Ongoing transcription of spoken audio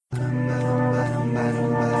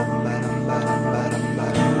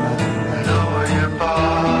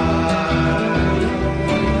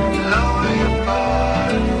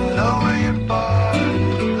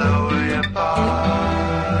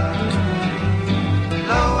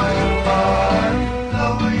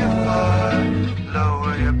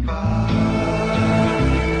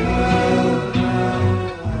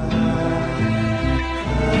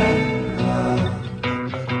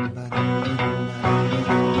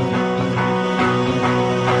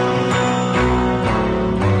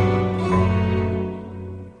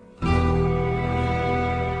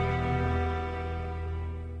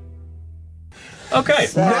Okay.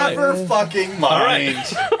 So- Never fucking mind.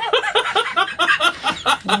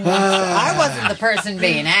 I wasn't the person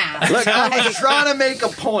being asked. Look, I was trying to make a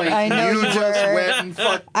point. I know you you just were. went and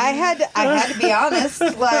fucked. I had to be honest.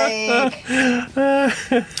 Like,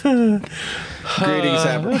 Greetings,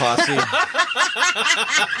 Apple-Posse.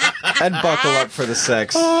 And buckle up for the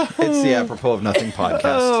sex. It's the Apropos of Nothing podcast.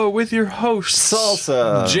 Oh, with your hosts,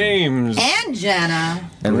 Salsa. James. and Jena.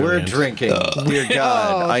 And we're Brilliant. drinking. Dear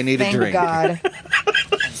God, I need a thank drink. God.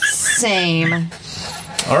 Same.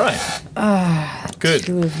 All right. Good.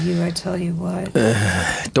 Two of you, I tell you what.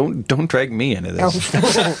 Don't drag me into this.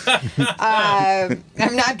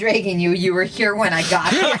 I'm not dragging you. You were here when I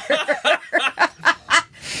got here.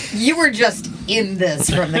 You were just in this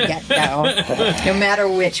from the get-go. No matter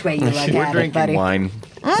which way you look We're at it, drinking buddy. wine.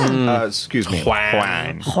 Excuse me.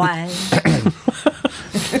 Wine. Wine.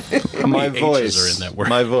 How My many voice. H's are in that word?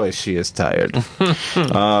 My voice. She is tired.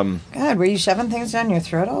 God, were you shoving things down your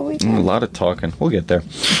throat all A weekend? lot of talking. We'll get there.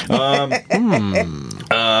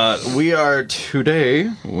 We are today.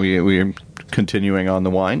 We're continuing on the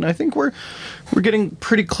wine. I think we're getting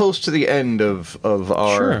pretty close to the end of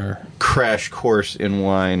our Sure. crash course in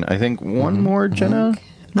wine. I think one more, Jenna.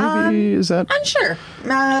 Maybe is that? Unsure.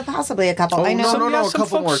 Possibly a couple. Oh, I know. no, a some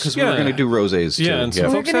couple more folks- because we were going to do rosés too. Yeah, and some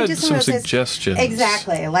We're folks gonna had do some roses. suggestions.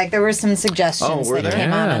 Exactly. Like there were some suggestions were that there?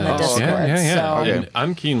 came out on the Yeah, Discord. yeah. So Okay. And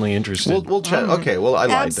I'm keenly interested. We'll chat. Okay, well I lied.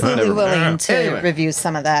 Then. absolutely Never mind. willing to Anyway. review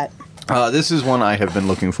some of that. This is one I have been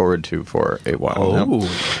looking forward to for a while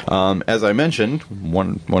now. As I mentioned,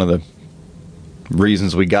 one of the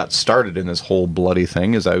reasons we got started in this whole bloody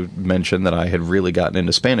thing is I mentioned that I had really gotten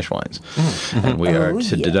into Spanish wines. And we are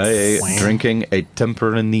today yes. drinking a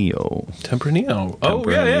Tempranillo. Tempranillo. Oh,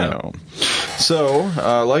 yeah. Tempranillo.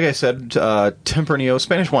 So, like I said, Tempranillo,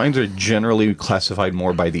 Spanish wines are generally classified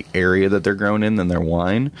more by the area that they're grown in than their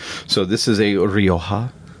wine. So this is a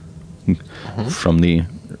Rioja from the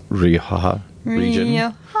Rioja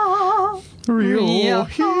region.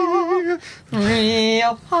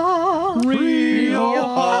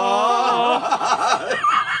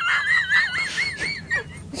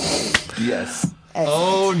 Yes.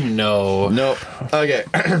 Oh, no. Nope. Okay.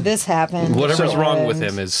 This happened. Whatever's wrong with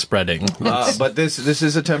And him is spreading. But this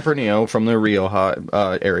is a Tempranillo from the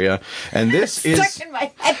Rioja area, and this is Stuck in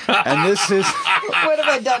my head. and this is What have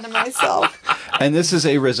I done to myself? and this is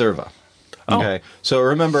a Reserva. Okay, so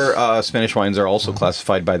remember, Spanish wines are also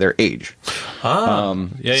classified by their age.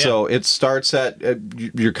 Yeah. So it starts at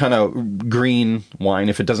your kind of green wine.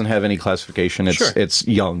 If it doesn't have any classification, it's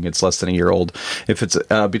young. It's less than a year old. If it's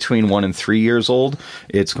between 1 and 3 years old,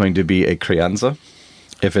 it's going to be a Crianza.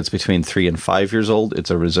 If it's between 3 and 5 years old,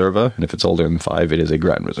 it's a Reserva. And if it's older than 5, it is a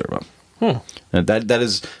Gran Reserva. And that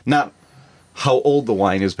is not how old the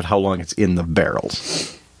wine is, but how long it's in the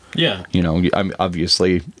barrels. Yeah. You know,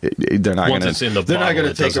 obviously they're not Once going it's in the to bottle,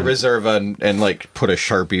 it take a doesn't- Reserva and like put a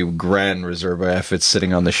Sharpie Gran Reserva if it's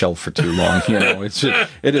sitting on the shelf for too long. You know, it's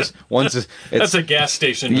just, it is once it's That's a gas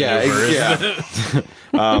station yeah maneuver.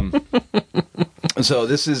 yeah. So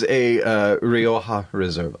this is a Rioja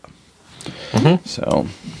Reserva. So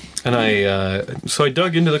And I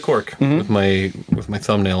dug into the cork with my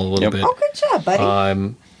thumbnail a little Yep. bit. Oh, good job,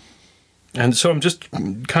 buddy. And so I'm just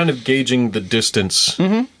kind of gauging the distance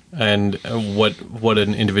and what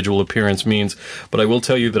an individual appearance means. But I will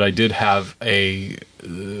tell you that I did have a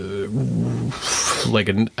like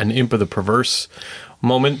an imp of the perverse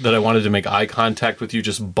moment that I wanted to make eye contact with you,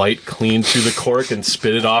 just bite clean through the cork and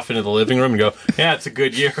spit it off into the living room and go, yeah, it's a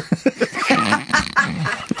good year.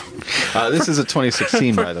 this is a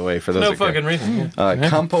 2016, by the way, for those No that care. fucking reason.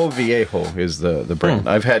 Campo Viejo is the brand.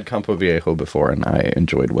 I've had Campo Viejo before, and I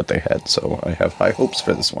enjoyed what they had, so I have high hopes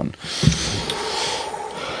for this one.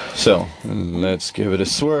 So, let's give it a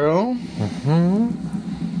swirl.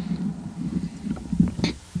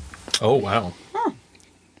 Oh, wow.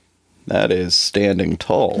 That is standing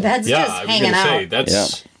tall. That's Yeah, just I was hanging going to out. say,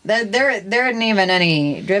 that's... There isn't even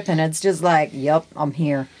any dripping. It's just like, yep, I'm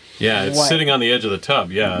here. Yeah, it's What? sitting on the edge of the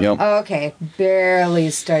tub, yeah. Yep. Oh, okay, barely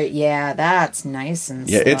start. Yeah, that's nice and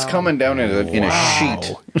Yeah, it's slow. coming down in a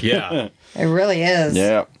sheet. Yeah. It really is.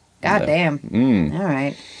 Yeah. God damn. All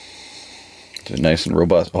right. It's nice and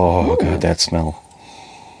robust. Oh, God, that smell.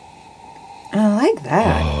 I like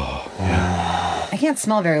that. I can't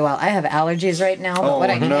smell very well. I have allergies right now, but what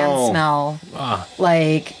I can smell,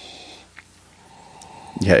 like...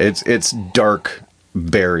 Yeah, it's dark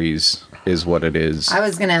berries is what it is. I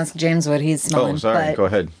was going to ask James what he's smelling. Oh, sorry. But Go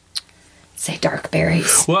ahead. say dark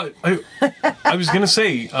berries. Well, I was going to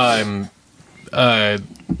say,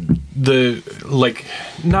 the, like,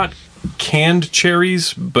 not canned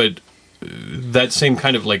cherries, but that same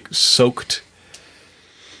kind of, like, soaked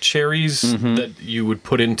cherries that you would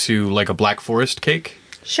put into like a Black Forest cake.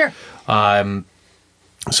 Sure.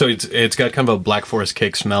 So it's got kind of a Black Forest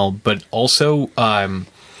cake smell, but also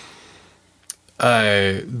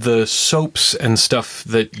the soaps and stuff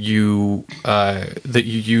that you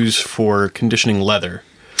use for conditioning leather.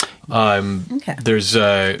 Okay. There's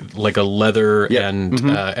like a leather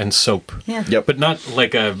and soap. Yeah. Yep. But not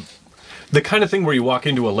like the kind of thing where you walk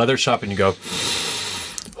into a leather shop and you go,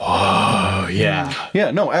 oh, yeah.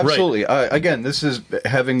 Yeah, no, absolutely. Again, this is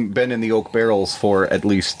having been in the oak barrels for at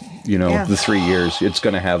least, the 3 years. It's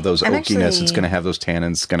going to have those oakiness. It's going to have those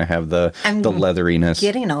tannins. It's going to have the leatheriness.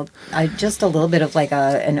 Getting just a little bit of like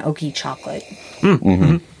an oaky chocolate.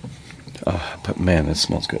 But man, this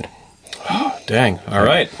smells good. Dang. All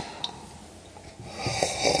right.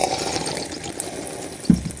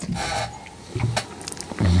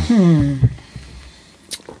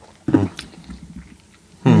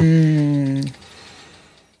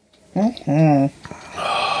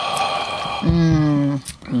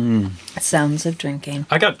 Sounds of drinking.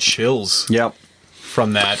 I got chills Yep.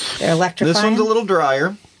 from that. They're electrifying. This one's a little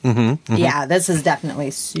drier. Yeah, this is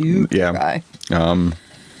definitely super dry.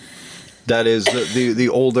 That is, the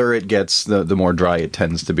older it gets, the more dry it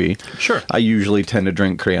tends to be. Sure. I usually tend to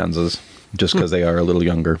drink Crianzas just because they are a little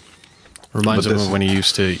younger. Reminds But him this- of when he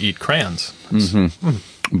used to eat crayons.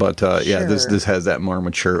 But yeah, Sure. this has that more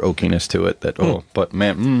mature oakiness to it. But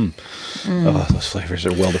man, those flavors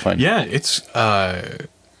are well defined. Yeah, it's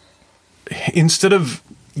instead of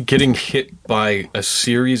getting hit by a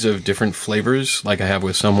series of different flavors like I have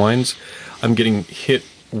with some wines, I'm getting hit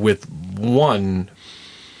with one.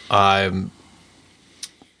 And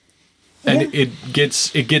it gets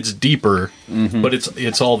deeper, but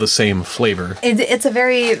it's all the same flavor. It's a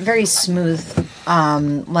very, very smooth,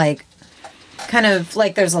 like, kind of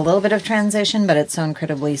like there's a little bit of transition, but it's so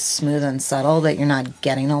incredibly smooth and subtle that you're not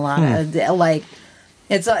getting a lot of, like,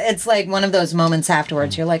 it's like one of those moments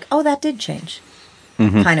afterwards you're like, oh, that did change,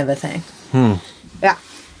 kind of a thing. Yeah.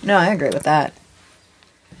 No, I agree with that.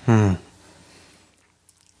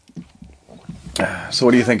 So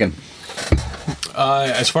what are you thinking?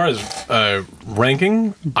 As far as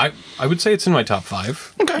ranking, I would say it's in my top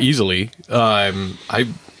 5 easily.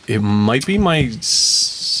 It might be my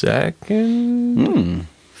second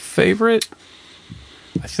favorite.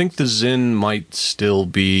 I think the Zin might still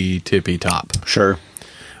be tippy top, Sure.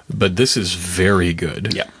 but this is very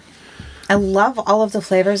good. Yeah. I love all of the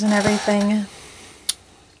flavors and everything.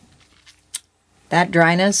 That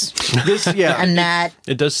dryness This, yeah. and that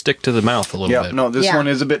It does stick to the mouth a little Yeah, bit. no, this Yeah. one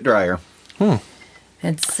is a bit drier.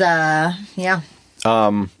 it's yeah.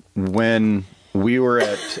 When we were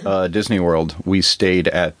at Disney World, we stayed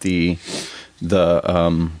at the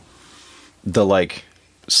like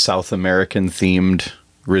South American themed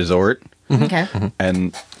resort, Okay.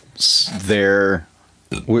 and there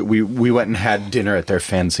we went and had dinner at their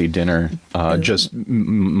fancy dinner. Just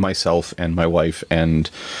myself and my wife and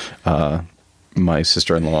my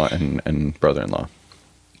sister-in-law and brother-in-law,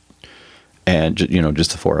 and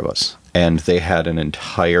just the 4 of us. And they had an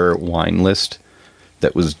entire wine list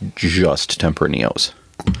that was just Tempraníos.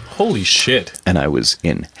 Holy shit. And I was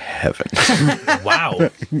in heaven. Wow.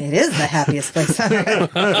 It is the happiest place on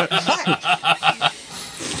earth.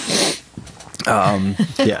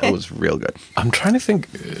 Yeah, it was real good. I'm trying to think,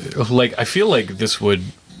 I feel like this would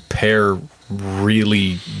pair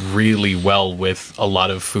really, really well with a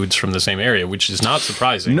lot of foods from the same area, which is not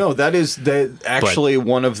surprising. No, that is actually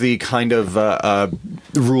one of the kind of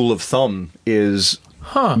rule of thumb is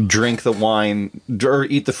drink the wine or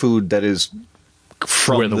eat the food that is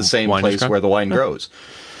from the same place where the wine grows.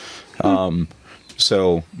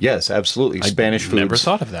 So, yes, absolutely. Spanish foods. Never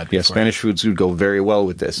thought of that before. Yeah, Spanish foods would go very well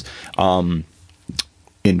with this.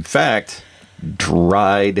 In fact,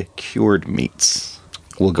 dried cured meats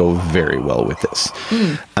will go very well with this.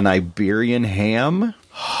 An Iberian ham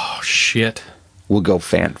Oh, shit. will go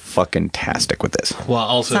fan-fucking-tastic with this. Well,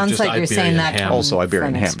 also Sounds just like you're saying Iberian that ham. from, Also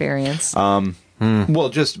Iberian from ham. experience. Well,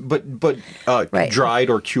 but Right.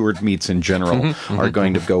 dried or cured meats in general are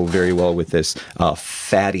going to go very well with this.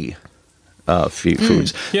 Fatty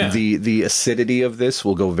foods. Yeah. The acidity of this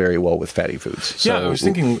will go very well with fatty foods. So, Yeah, I was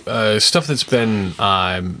thinking stuff that's been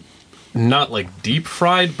not like deep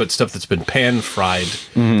fried, but stuff that's been pan fried.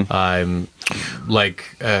 Like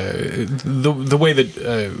the way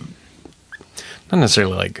that not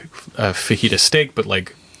necessarily like fajita steak, but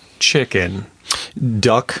like chicken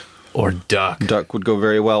duck or duck. Duck would go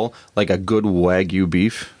very well. Like a good Wagyu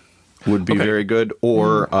beef would be very good,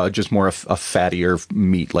 or just more a fattier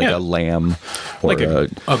meat, like a lamb or Like a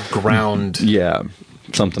ground. yeah.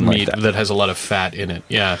 something meat like that. has a lot of fat in it.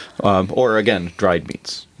 Yeah. Or again, dried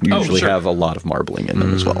meats usually sure. have a lot of marbling in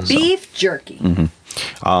them as well. So. Beef jerky.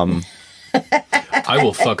 I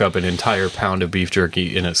will fuck up an entire pound of beef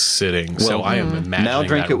jerky in a sitting. So I am imagining Now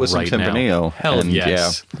drink that it with right some Tempranillo. now. Hell and,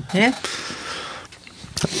 yes. Yeah.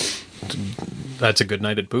 That's a good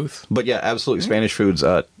night at Booth. But yeah, absolutely. Spanish foods,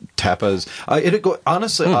 tapas.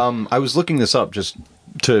 Honestly, I was looking this up just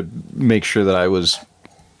to make sure that I was,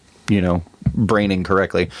 braining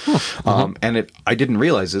correctly. And I didn't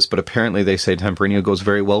realize this, but apparently they say Tempranillo goes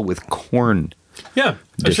very well with corn. Yeah.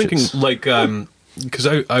 I was thinking, like, because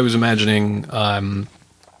I was imagining corn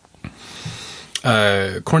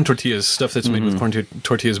tortillas, stuff that's made with corn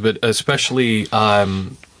tortillas, but especially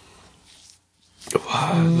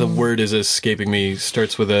the word is escaping me.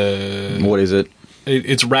 Starts with a. What is it?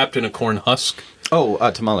 It's wrapped in a corn husk. Oh,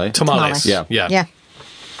 tamale. Tamales. Yeah. Yeah.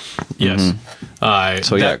 Yes.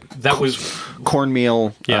 So that was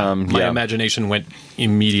cornmeal. yeah. My imagination went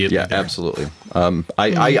immediately. Yeah, there. absolutely.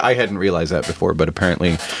 I hadn't realized that before, but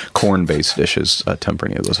apparently corn-based dishes,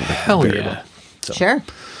 Tempranillo goes Hell very yeah. well. So. Sure.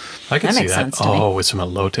 I can That see makes that. sense to me. Oh, with some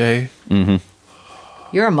elote.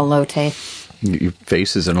 You're a malote. Your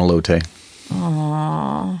face is an elote.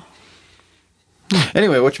 Aww.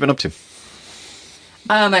 Anyway, what you been up to?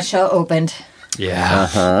 My show opened.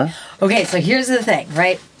 Yeah. Okay, so here's the thing,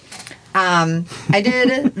 right? I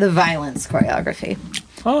did the violence choreography.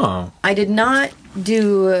 Oh. I did not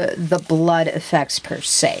do the blood effects per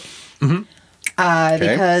se.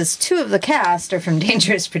 Because two of the cast are from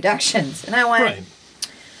Dangerous Productions. And I went, Right.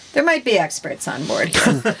 there might be experts on board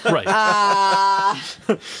here. Right.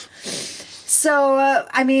 So,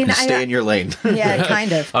 I mean... Stay in your lane. Yeah,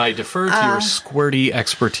 kind of. I defer to your squirty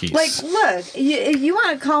expertise. Like, look, you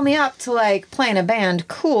want to call me up to, like, play in a band,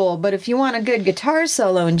 cool, but if you want a good guitar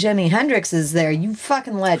solo and Jimi Hendrix is there, you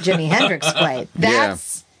fucking let Jimi Hendrix play.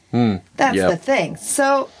 That's the thing.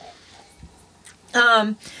 So,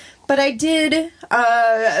 but I did,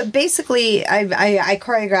 basically, I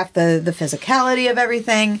choreographed the physicality of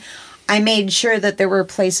everything. I made sure that there were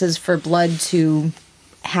places for blood to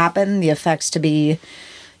happen, the effects to be,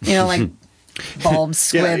 like bulbs,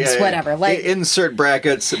 squibs, whatever. Like insert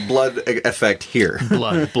brackets, blood effect here.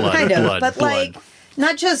 blood, kind of, blood, but blood. like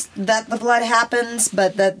not just that the blood happens,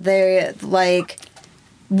 but that they like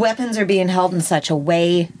weapons are being held in such a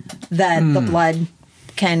way that the blood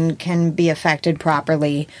can be affected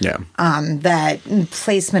properly. Yeah. That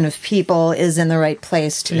placement of people is in the right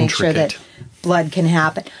place to make sure that blood can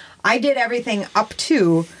happen. I did everything up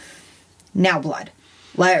to now blood.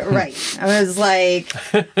 Like, right. I was like,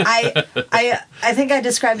 I think I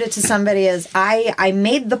described it to somebody as I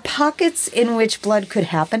made the pockets in which blood could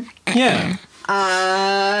happen. Yeah.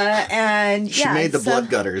 And She made the blood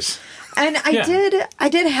gutters. And I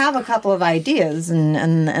did have a couple of ideas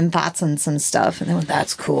and thoughts on some stuff, and they went,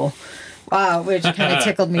 that's cool. Which kind of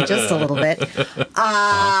tickled me just a little bit. So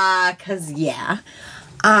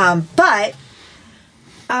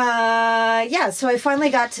I finally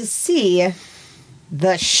got to see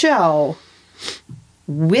the show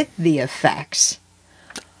with the effects.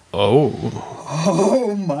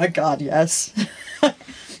 Oh my god, yes.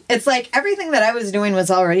 It's like everything that I was doing was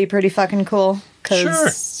already pretty fucking cool.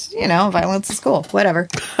 Because, violence is cool. Whatever.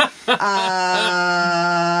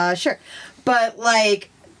 Sure. But, like,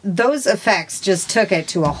 those effects just took it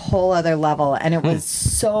to a whole other level. And it was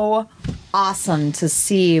so awesome to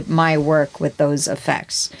see my work with those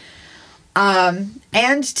effects.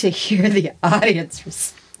 And to hear the audience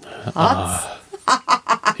response.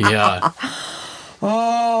 Yeah.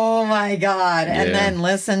 Oh my god. Yeah. And then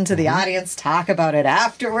listen to the audience talk about it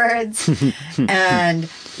afterwards. And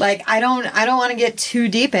like I don't want to get too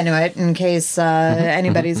deep into it in case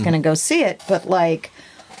anybody's going to go see it, but like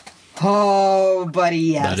oh buddy,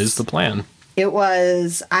 yes. That is the plan. It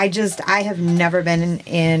was I have never been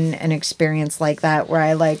in an experience like that where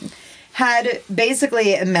I like had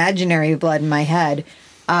basically imaginary blood in my head,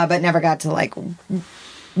 but never got to like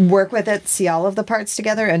work with it, see all of the parts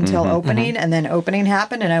together until opening, and then opening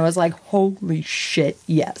happened, and I was like, holy shit,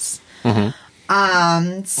 yes. So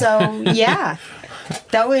yeah,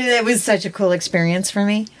 it was such a cool experience for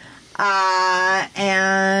me.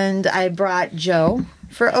 And I brought Joe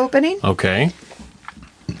for opening. Okay.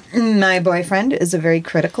 My boyfriend is a very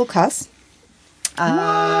critical cuss.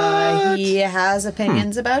 He has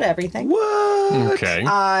opinions about everything. What? Okay.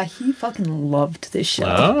 He fucking loved this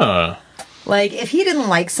show. Like, if he didn't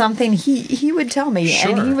like something, he would tell me. Sure.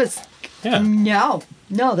 And he was,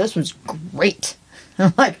 no, this was great.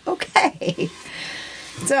 I'm like, okay.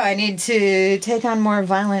 So I need to take on more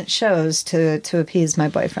violent shows to appease my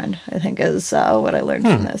boyfriend, I think is what I learned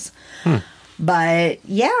from this. But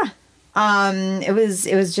yeah, it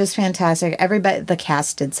was just fantastic. Everybody, the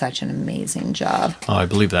cast did such an amazing job. Oh, I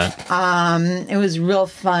believe that. It was real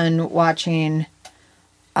fun watching,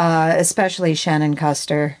 especially Shannon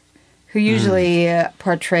Custer, who usually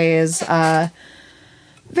portrays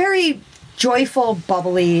very joyful,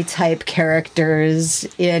 bubbly type characters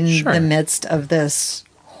in the midst of this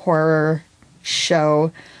horror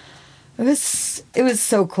show. It was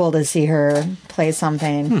so cool to see her play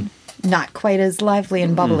something not quite as lively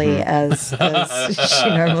and bubbly as she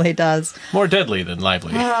normally does. More deadly than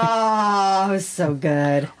lively. Oh, it was so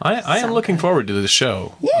good. I am looking forward to this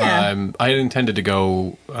show. Yeah. I had intended to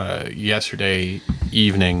go yesterday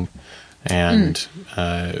evening, and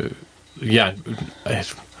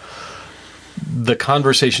the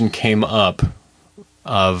conversation came up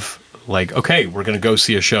of like, okay, we're going to go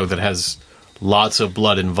see a show that has lots of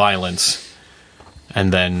blood and violence,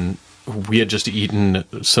 and then we had just eaten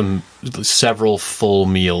several full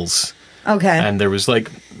meals. Okay. And there was like,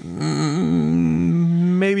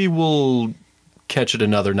 maybe we'll catch it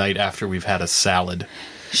another night after we've had a salad.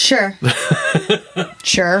 Sure.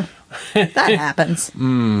 Sure. That happens.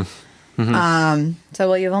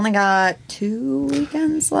 So, you've only got 2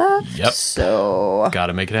 weekends left. Yep. So,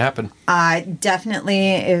 gotta make it happen. Definitely,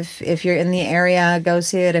 if you're in the area, go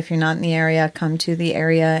see it. If you're not in the area, come to the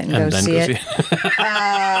area and go see it.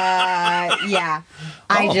 Yeah.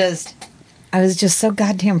 I was just so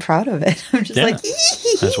goddamn proud of it. I'm just like,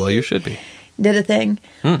 as well you should be. Did a thing.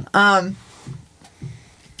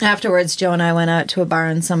 Afterwards, Joe and I went out to a bar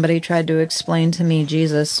and somebody tried to explain to me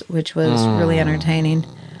Jesus, which was really entertaining.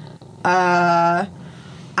 I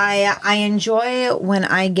enjoy when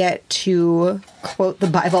I get to quote the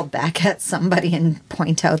Bible back at somebody and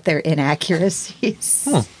point out their inaccuracies.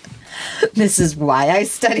 This is why I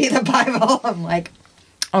study the Bible. I'm like,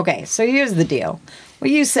 okay, so here's the deal. What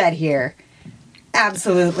you said here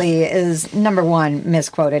absolutely is, number 1,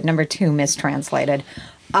 misquoted, number 2, mistranslated.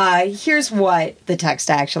 Here's what the text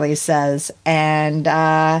actually says, and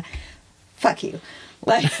fuck you.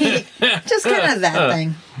 Like, just kind of that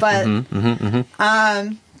thing. But,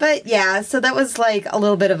 but yeah, so that was like a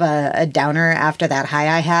little bit of a downer after that high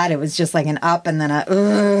I had. It was just like an up and then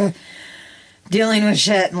a dealing with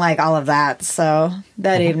shit and like all of that. So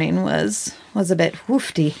that evening was a bit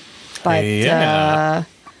woofty. But,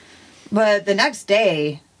 but the next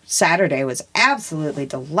day, Saturday, was absolutely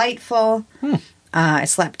delightful. I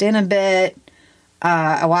slept in a bit.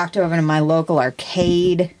 I walked over to my local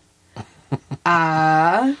arcade.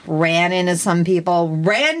 Ran into some people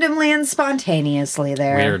randomly and spontaneously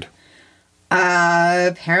there. Weird.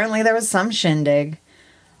 Apparently there was some shindig.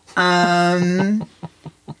 So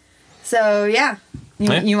yeah.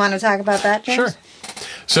 You want to talk about that, James? Sure.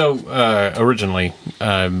 So, originally,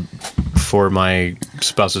 for my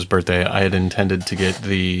spouse's birthday, I had intended to get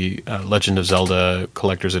the Legend of Zelda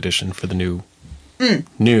Collector's Edition for the new one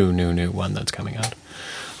that's coming out.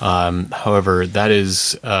 However, that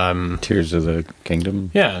is... Tears of the Kingdom?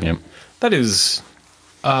 Yeah. Yep. That is,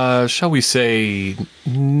 shall we say,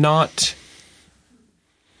 not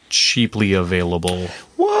cheaply available.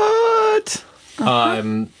 What?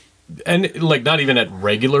 And, like, not even at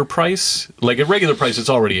regular price. Like, at regular price, it's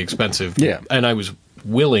already expensive. Yeah. And I was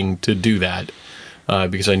willing to do that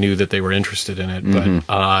because I knew that they were interested in it. But,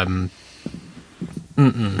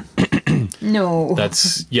 No.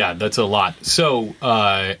 that's a lot. So,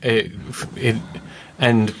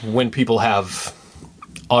 and when people have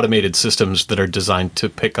automated systems that are designed to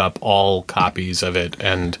pick up all copies of it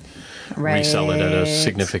and resell it at a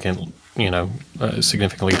significantly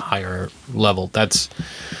higher level, that's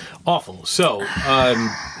awful. So,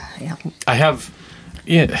 Yeah. I have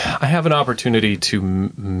an opportunity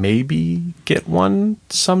to maybe get one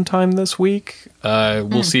sometime this week.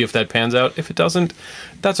 We'll see if that pans out. If it doesn't,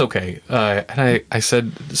 that's okay. And I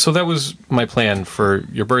said, so that was my plan for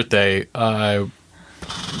your birthday.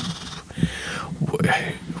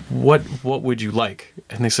 What would you like?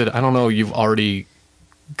 And they said, I don't know. You've already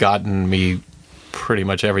gotten me pretty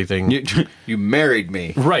much everything. You married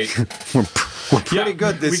me. Right. We're pretty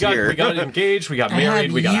good this year. We got engaged, we got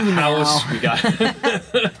married, we got a house, we got...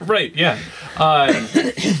 Right, yeah.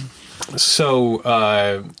 So,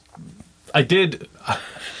 I did...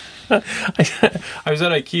 I was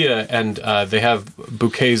at IKEA, and they have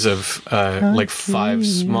bouquets of, like, 5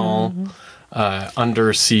 small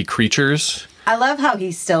undersea creatures. I love how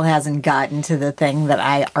he still hasn't gotten to the thing that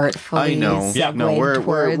I artfully segued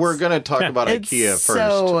we're going to talk about IKEA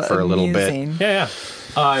first for a little bit. Yeah.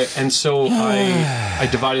 And so I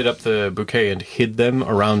divided up the bouquet and hid them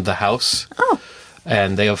around the house. Oh.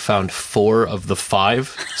 And they have found 4 of the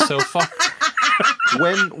 5 so far.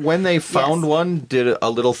 when they found one, did a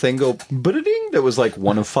little thing go ba-da-ding that was like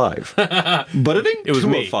 1 of 5. Ba-da-ding, It was 2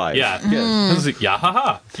 me. of 5. Yeah. It was like, yeah,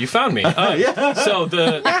 haha, you found me. So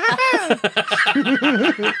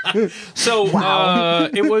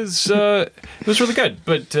it was really good.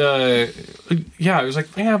 But I was like,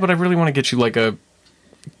 yeah, but I really want to get you like a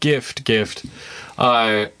gift.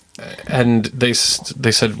 And they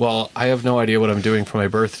said, well, I have no idea what I'm doing for my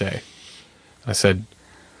birthday. I said,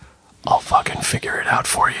 I'll fucking figure it out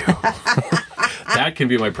for you. That can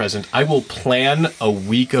be my present. I will plan a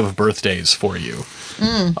week of birthdays for you.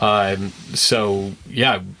 So,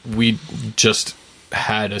 yeah, we just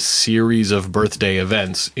had a series of birthday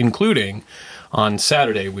events, including on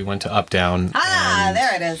Saturday we went to Uptown.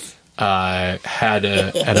 There it is. Had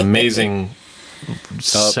an amazing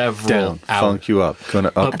several down, funk you up.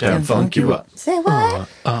 Gonna up, down, funk you up. Say what?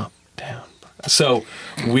 Up, down. So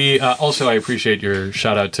we also, I appreciate your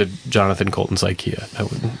shout out to Jonathan Colton's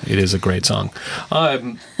IKEA. It is a great song.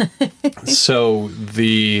 So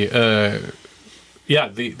the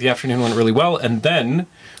afternoon went really well, and then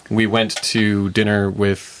we went to dinner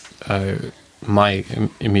with my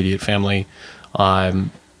immediate family, and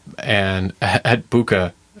at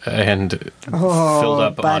Buca, and filled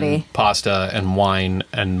up on pasta and wine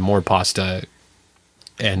and more pasta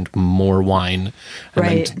and more wine, and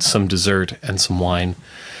then some dessert and some wine.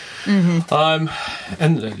 Mm-hmm.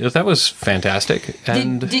 And that was fantastic.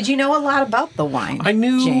 And did you know a lot about the wine? I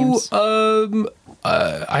knew. James?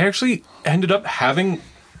 I actually ended up having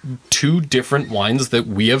 2 different wines that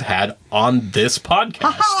we have had on this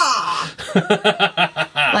podcast.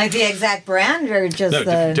 Like the exact brand, or just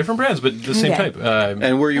different brands, but the same type.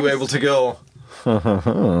 And were you able to go,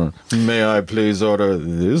 may I please order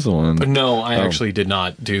this one? No, I actually did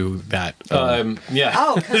not do that. Yeah.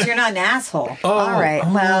 Oh, because you're not an asshole. All right.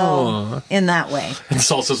 Well, in that way. And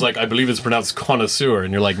Salsa's like, I believe it's pronounced connoisseur,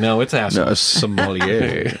 and you're like, no, it's asshole. No,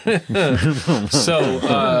 sommelier. So,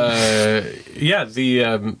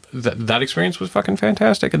 that experience was fucking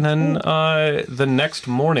fantastic. And then the next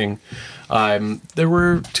morning, there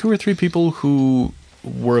were 2 or 3 people who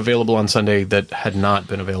were available on Sunday that had not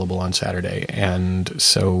been available on Saturday, and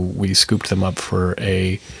so we scooped them up for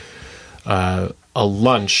a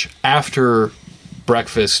lunch after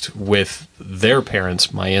breakfast with their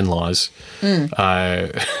parents, my in-laws. We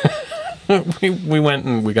went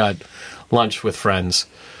and we got lunch with friends,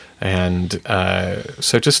 and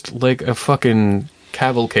so just like a fucking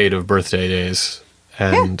cavalcade of birthday days,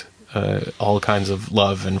 and all kinds of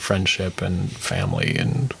love and friendship and family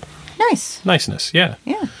and niceness. Yeah.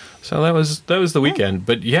 So that was the weekend.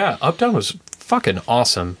 But yeah, Uptown was fucking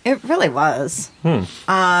awesome. It really was.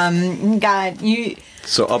 God, you.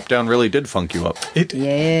 So Uptown really did funk you up. It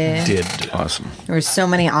did. Awesome. There were so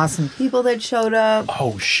many awesome people that showed up.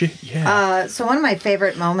 Oh shit, yeah. So one of my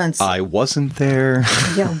favorite moments. I wasn't there.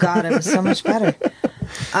 Oh God, it was so much better.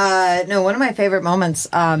 No, one of my favorite moments.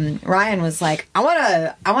 Ryan was like, "I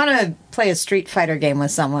want to play a Street Fighter game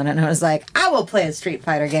with someone," and I was like, "I will play a Street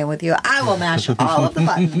Fighter game with you. I will mash all of the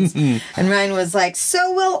buttons." And Ryan was like,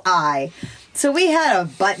 "So will I." So we had a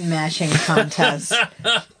button mashing contest,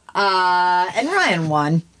 and Ryan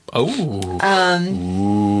won.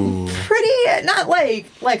 Pretty, not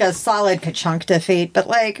like a solid ka-chunk defeat, but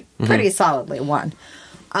like pretty solidly won.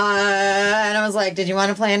 And I was like, "Did you want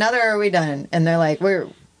to play another, or are we done?" And they're like, We're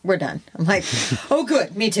done." I'm like, "Oh,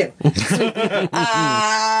 good, me too." Because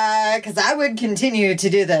I would continue to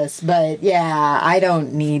do this, but yeah, I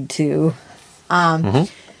don't need to. And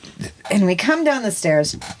we come down the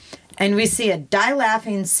stairs, and we see a Die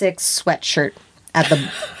Laughing 6 sweatshirt at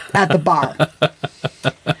the bar.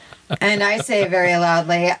 And I say very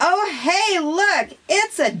loudly, "Oh, hey, look,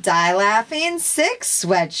 it's a Die Laughing 6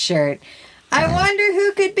 sweatshirt. I wonder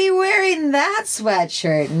who could be wearing that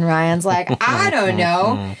sweatshirt." And Ryan's like, "I don't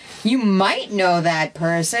know. You might know that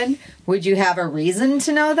person. Would you have a reason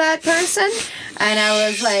to know that person?" And I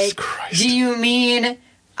was like, "Do you mean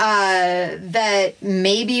that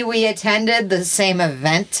maybe we attended the same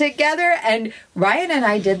event together?" And Ryan and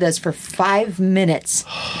I did this for 5 minutes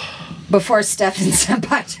before Stefan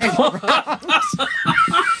Senpai turned around.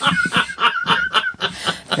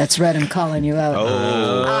 That's right, I'm calling you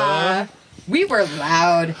out. We were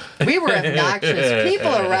loud. We were obnoxious.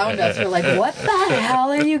 People around us were like, "What the hell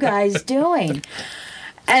are you guys doing?"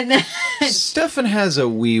 And then Stefan has a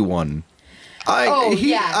wee one.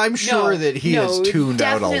 I'm sure that he has tuned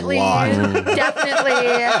out a lot.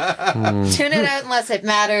 Definitely tune it out unless it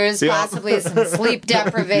matters. Possibly some sleep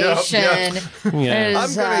deprivation. I'm going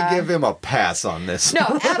to give him a pass on this.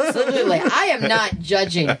 No, absolutely. I am not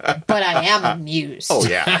judging, but I am amused. Oh,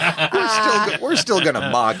 yeah. We're still going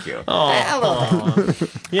to mock you. A little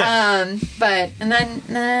bit. Yeah. And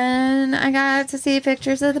then I got to see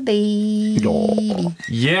pictures of the baby. Oh.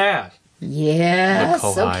 Yeah. Yeah.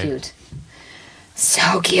 So high. cute.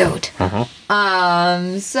 So cute.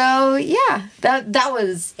 So yeah, that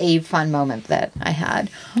was a fun moment that I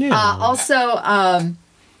had. Yeah. Also,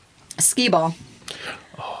 skee ball.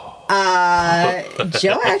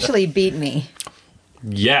 Joe actually beat me.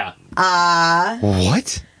 Yeah.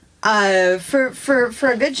 What? For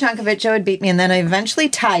a good chunk of it, Joe had beat me, and then I eventually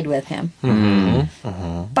tied with him.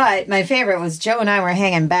 But my favorite was Joe and I were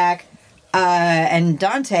hanging back, and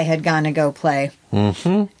Dante had gone to go play,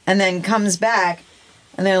 and then comes back,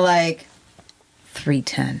 and they're like,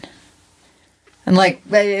 310. And like,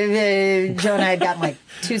 Joe and I had gotten like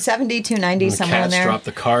 270, 290, somewhere in there. The cats dropped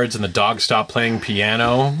the cards and the dog stopped playing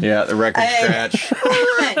piano. Yeah, the record scratch.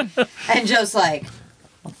 And Joe's like,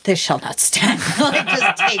 well, this shall not stand. Like,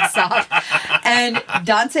 just takes off. And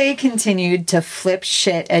Dante continued to flip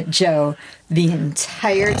shit at Joe the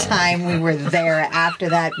entire time we were there after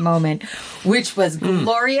that moment, which was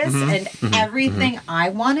glorious and everything I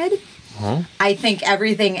wanted. I think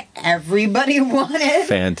everything everybody wanted.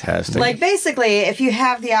 Fantastic. Like, basically, if you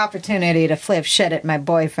have the opportunity to flip shit at my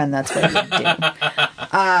boyfriend, that's what you do.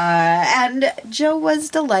 And Joe was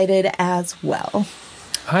delighted as well.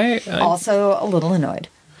 I Also a little annoyed,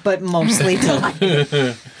 but mostly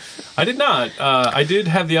delighted. I did not. I did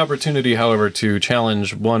have the opportunity, however, to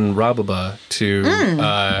challenge one Rababa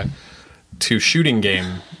to shooting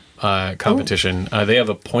game competition. They have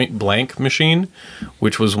a point blank machine,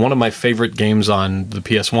 which was one of my favorite games on the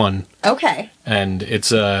PS1. Okay. And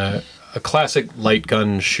it's a classic light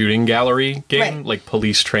gun shooting gallery game, Right. like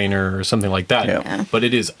Police Trainer or something like that. Yeah. But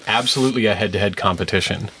it is absolutely a head-to-head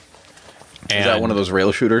competition. Is that one of those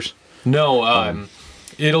rail shooters? No,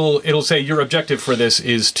 it'll say your objective for this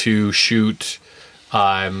is to shoot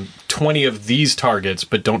 20 of these targets,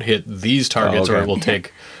 but don't hit these targets, or it will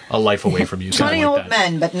take a life away from you. 20 old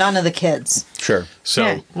men, but none of the kids. Sure. So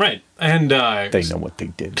Yeah. right, and They know what they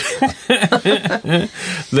did.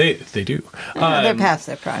 they do. They're past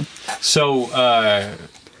their prime. So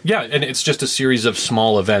yeah, and it's just a series of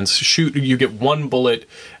small events. You get one bullet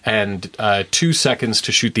and 2 seconds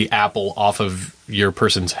to shoot the apple off of your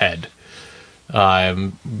person's head,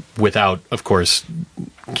 without, of course,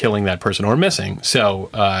 killing that person or missing. So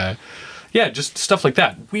yeah, just stuff like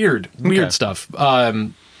that. Weird stuff.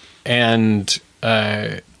 And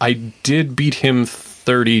I did beat him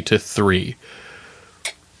 30-3.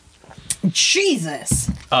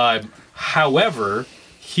 Jesus. However,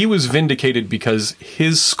 he was vindicated because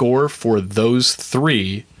his score for those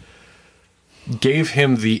 3 gave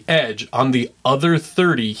him the edge. On the other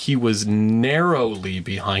 30, he was narrowly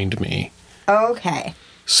behind me. Okay.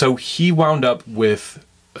 So he wound up with,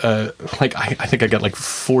 I think I got like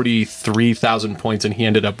 43,000 points, and he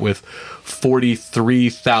ended up with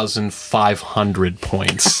 43,500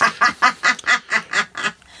 points.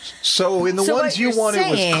 So in the ones you won, it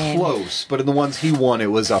was close, but in the ones he won, it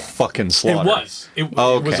was a fucking slaughter. It was. It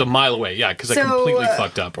was a mile away, yeah, because I completely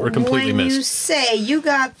fucked up or completely when missed. you say you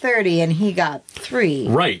got 30 and he got 3,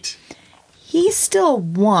 Right. he still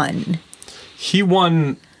won. He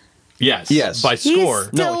won, yes. By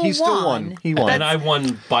score. No, he still won. He won. And I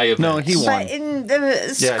won by events. No, he won. But in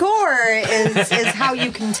the score is how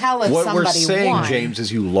you can tell if What somebody we're saying, won. James,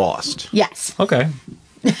 is you lost. Yes. Okay.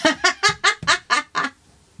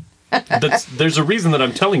 There's a reason that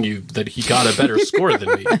I'm telling you that he got a better score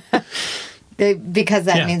than me. Because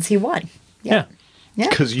that means he won. Yeah.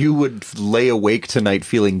 Because you would lay awake tonight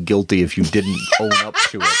feeling guilty if you didn't own up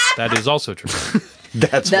to it. That is also true.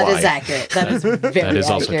 That why. Is accurate. That is very accurate. That is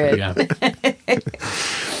also true, yeah.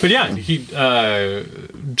 But yeah, he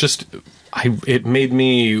it made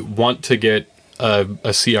me want to get a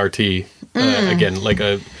CRT again.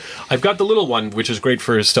 I've got the little one, which is great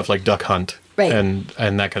for stuff like Duck Hunt and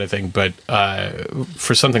that kind of thing. But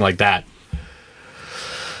for something like that,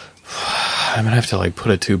 I'm gonna have to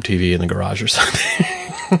put a tube TV in the garage or something.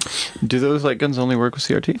 Do those light guns only work with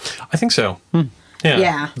CRT? I think so.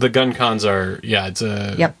 Yeah. The gun cons are it's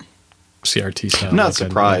a CRT style. I'm not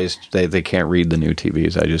surprised they can't read the new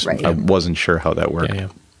TVs. I wasn't sure how that worked. Yeah.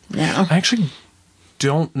 I actually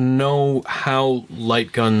don't know how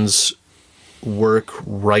light guns work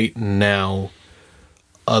right now,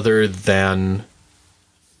 other than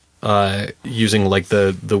using like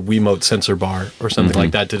the Wiimote sensor bar or something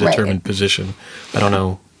like that to determine position. I don't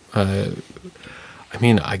know. I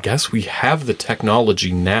mean, I guess we have the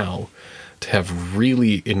technology now to have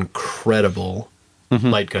really incredible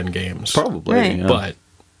light gun games. Probably, Right. yeah. But,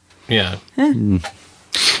 yeah.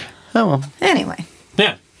 Oh, well. Anyway.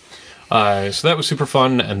 Yeah. So that was super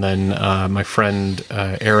fun. And then my friend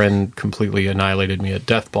Aaron completely annihilated me at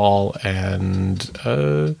Death Ball. And,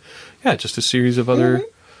 just a series of other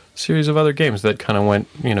games that kind of went,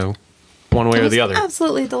 one way or the other.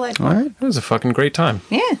 Absolutely delightful. All right. It was a fucking great time.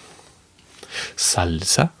 Yeah.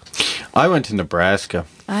 Salsa? I went to Nebraska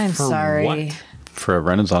I'm For sorry. what? for a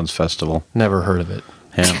Renaissance festival. Never heard of it.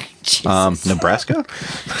 Yeah. Jesus. Nebraska?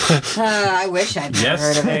 I wish I'd never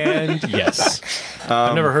heard of it. And yes.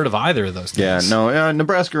 I've never heard of either of those Yeah, things. no,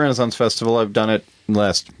 Nebraska Renaissance Festival. I've done it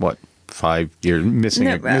last, 5 years?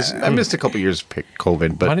 I missed a couple years of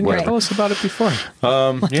COVID, but Why didn't you whatever. tell us about it before?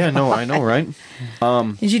 Yeah, no, I know, right?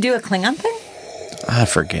 Did you do a Klingon thing? I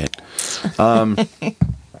forget.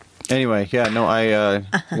 Anyway, yeah, no, I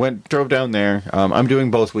drove down there. I'm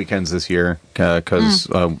doing both weekends this year because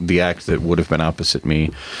the act that would have been opposite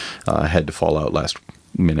me had to fall out last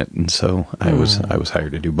minute, and so I was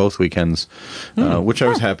hired to do both weekends, which I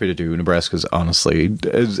was happy to do. Nebraska's honestly,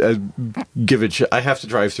 I have to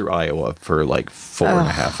drive through Iowa for like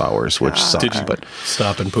 4.5 hours, which sucks. Did you But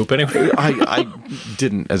stop and poop anywhere? I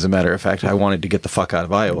didn't. As a matter of fact, I wanted to get the fuck out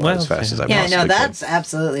of Iowa as fast as I Yeah, possibly no, could. that's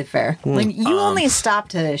absolutely fair. Like, you only stop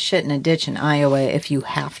to shit in a ditch in Iowa if you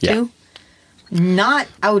have to. Yeah. Not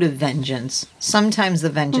out of vengeance. Sometimes the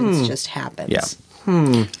vengeance just happens. Yeah.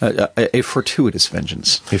 A fortuitous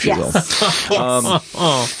vengeance, if you will. Yes.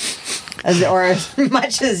 Or as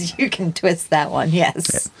much as you can twist that one,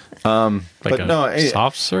 yes. Like But a no,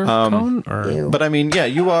 soft serve cone? Or? Ew. But I mean, yeah,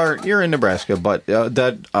 you're in Nebraska, but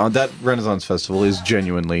that Renaissance Festival is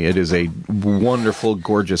genuinely, it is a wonderful,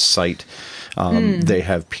 gorgeous site. They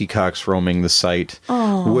have peacocks roaming the site,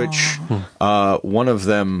 which one of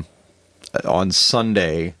them on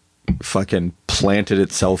Sunday fucking planted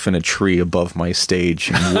itself in a tree above my stage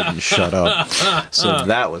and wouldn't shut up. So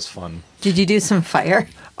that was fun. Did you do some fire?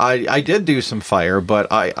 I did do some fire, but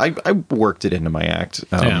I worked it into my act,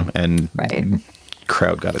 and Right.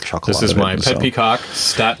 crowd got a chuckle. This out is of it, my and pet so- peacock,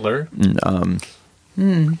 Statler.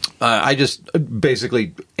 I just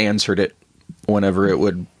basically answered it whenever it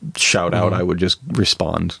would shout out. I would just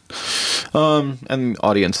respond, and the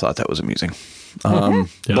audience thought that was amusing. Yeah,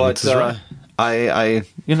 But this is right.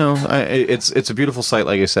 it's a beautiful site.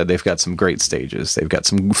 Like I said, they've got some great stages. They've got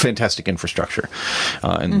some fantastic infrastructure,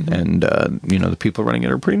 and the people running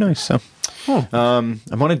it are pretty nice. So, I'm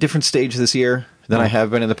on a different stage this year than I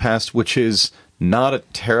have been in the past, which is not a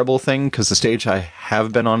terrible thing because the stage I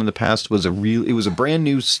have been on in the past was it was a brand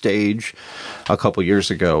new stage a couple years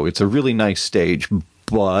ago. It's a really nice stage,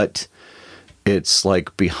 but it's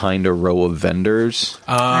like behind a row of vendors.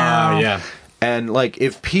 Yeah. And, like,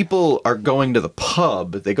 if people are going to the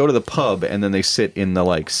pub, they go to the pub and then they sit in the,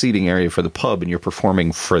 like, seating area for the pub and you're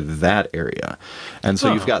performing for that area. And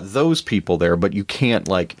so you've got those people there, but you can't,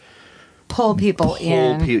 like... Pull people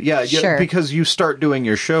in. Yeah, Sure. because you start doing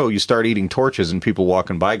your show, you start eating torches, and people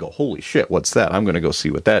walking by go, holy shit, what's that? I'm going to go see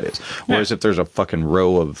what that is. Whereas if there's a fucking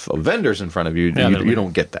row of vendors in front of you, you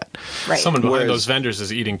don't get that. Right. Someone behind Whereas- those vendors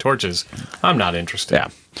is eating torches. I'm not interested. Yeah.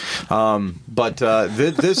 But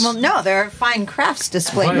this... Well, no, there are fine crafts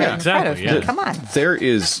displayed Well, yeah, right in front of exactly, me. yeah. Come on. There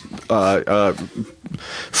is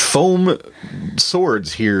foam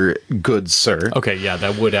swords here, good sir. Okay, yeah,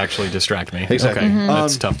 that would actually distract me. Exactly. Okay,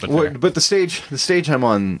 that's tough, but fair. But the stage I'm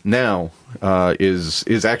on now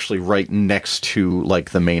is actually right next to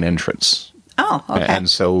like the main entrance. Oh, okay. And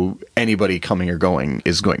so anybody coming or going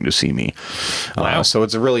is going to see me. Wow. So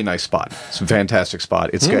it's a really nice spot. It's a fantastic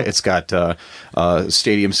spot. It's got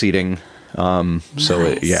stadium seating. It's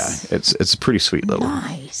a pretty sweet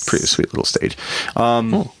little stage.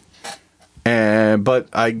 But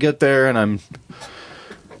I get there and I'm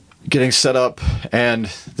getting set up, and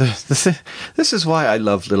this is why I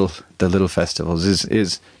love the little festivals.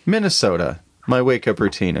 Is Minnesota. My wake up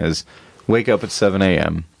routine is wake up at 7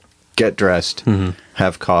 a.m., get dressed,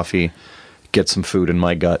 have coffee, get some food in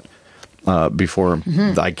my gut before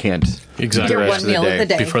I can't Exactly. Your the one rest of the meal of day. the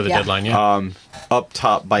day. Before the Yeah. deadline, yeah. Up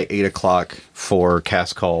top by 8 o'clock for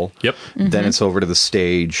cast call. Yep. Then it's over to the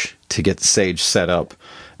stage to get the stage set up,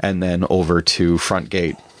 and then over to front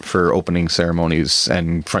gate for opening ceremonies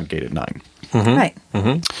and front gate at 9. Right.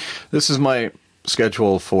 This is my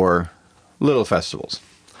schedule for little festivals.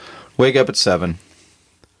 Wake up at 7.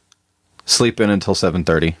 Sleep in until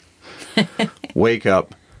 7:30. Wake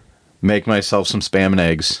up. Make myself some Spam and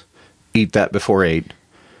eggs. Eat that before 8.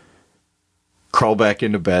 crawl back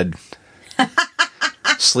into bed,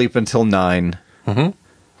 sleep until 9,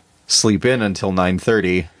 sleep in until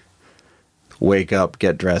 9:30, wake up,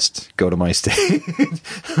 get dressed, go to my stage.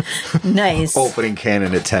 Nice. Opening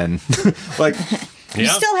cannon at 10. Like, you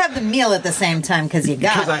still have the meal at the same time because you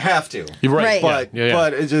got because I have to. You're right. Right.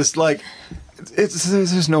 But it's just like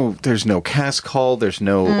there's no cast call, there's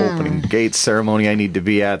no opening gate ceremony I need to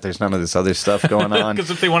be at. There's none of this other stuff going on. Because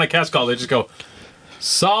if they want a cast call, they just go,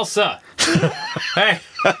 Salsa.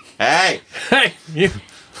 hey, you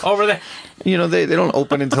over there. You know, they don't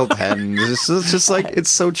open until 10. It's just like, it's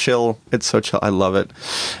so chill. It's so chill. I love it.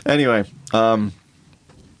 Anyway,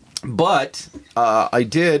 but I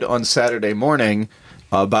did on Saturday morning,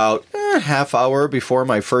 about half hour before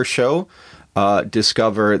my first show,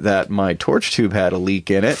 discover that my torch tube had a leak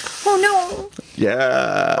in it. Oh, no.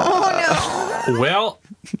 Yeah. Oh, no. Well.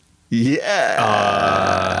 Yeah.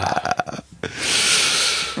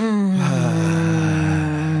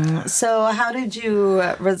 So how did you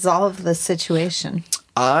resolve the situation?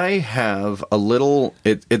 I have a little,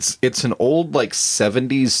 it's an old, like,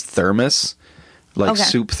 70s thermos, like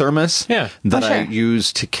soup thermos, that I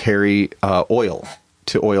use to carry oil,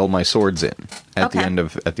 to oil my swords in at the end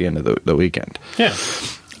of the weekend. Yeah.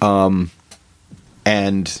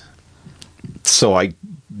 And so I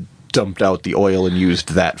dumped out the oil and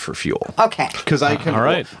used that for fuel. Okay. Because I can. All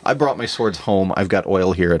right. I brought my swords home. I've got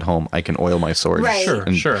oil here at home. I can oil my swords. Right.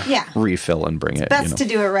 And Yeah. refill and bring it. Best to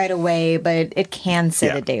do it right away, but it can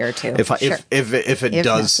sit a day or two. If it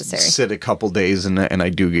does necessary. sit a couple days and I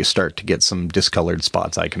do start to get some discolored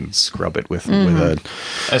spots, I can scrub it with a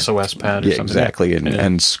SOS pad or something. exactly,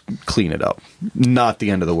 and clean it up. Not the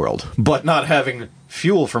end of the world, but not having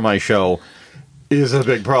fuel for my show is a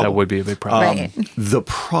big problem. That would be a big problem. Right. The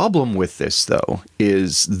problem with this, though,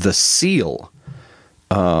 is the seal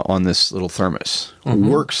on this little thermos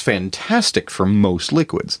works fantastic for most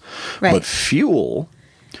liquids. Right. But fuel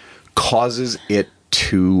causes it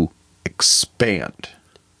to expand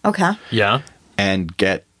Okay. Yeah. and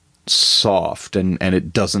get soft, and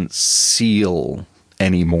it doesn't seal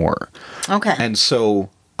anymore. Okay. And so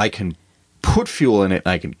I can put fuel in it,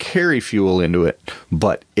 and I can carry fuel into it,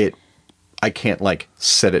 but I can't, like,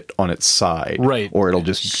 set it on its side. Right. Or it'll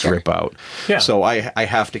just drip out. Yeah. So I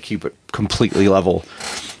have to keep it completely level.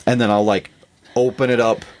 And then I'll, like, open it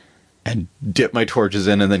up and dip my torches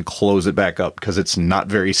in and then close it back up because it's not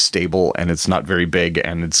very stable and it's not very big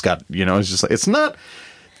and it's got, it's just like, it's not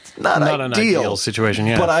Not an ideal situation,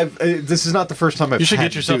 yeah. But this is not the first time I've You should had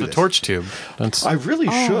get to yourself do a this. torch tube. I really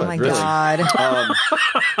should. Oh my really. God.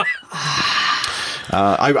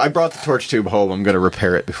 I brought the torch tube home. I'm going to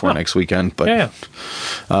repair it before next weekend. But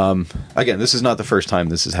again, this is not the first time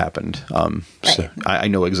this has happened. So I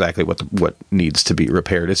know exactly what needs to be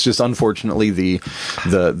repaired. It's just unfortunately the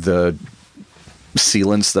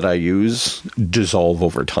sealants that I use dissolve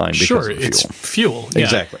over time because of fuel. It's fuel. Yeah.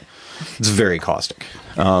 Exactly. It's very caustic.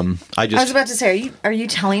 I was about to say, are you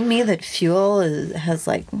telling me that fuel has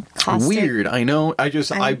like caustic? Weird, I know.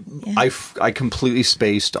 I completely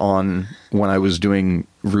spaced on when I was doing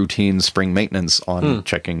routine spring maintenance on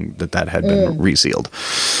checking that had been resealed.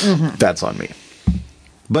 Mm-hmm. That's on me.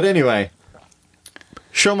 But anyway,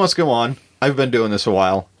 show must go on. I've been doing this a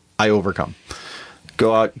while. I overcome.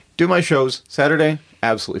 Go out, do my shows. Saturday,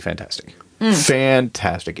 absolutely fantastic.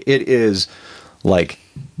 Fantastic. It is like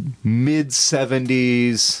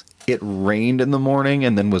mid-70s. It rained in the morning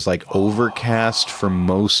and then was like overcast for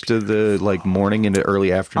most of the like morning into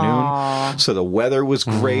early afternoon. Aww. So the weather was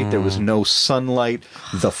great. There was no sunlight.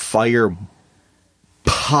 The fire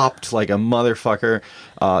popped like a motherfucker.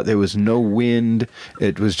 There was no wind.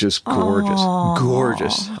 It was just gorgeous. Aww.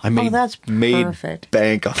 Gorgeous. I made perfect.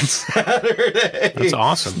 bank on Saturday. That's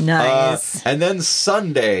awesome. Nice. And then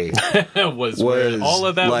Sunday was where all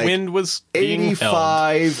of that like wind was being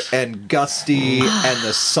 85 held. and gusty and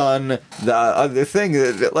the sun. The thing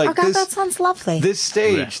that like Oh God, this, that sounds lovely. this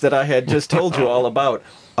stage that I had just told you all about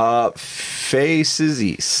faces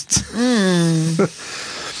east.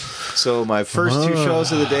 So my first two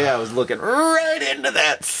shows of the day, I was looking right into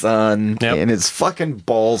that sun, and it's fucking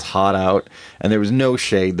balls hot out, and there was no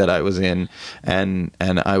shade that I was in, and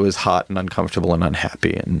I was hot and uncomfortable and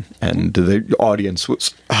unhappy, and the audience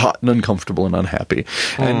was hot and uncomfortable and unhappy.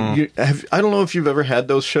 And I don't know if you've ever had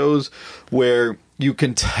those shows where you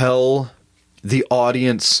can tell the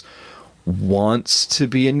audience wants to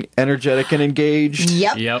be energetic and engaged,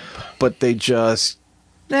 Yep. But they're just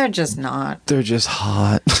not. They're just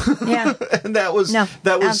hot. Yeah. And that was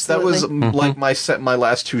like my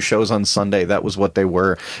last two shows on Sunday. That was what they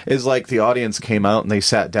were. Is like the audience came out and they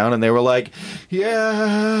sat down and they were like,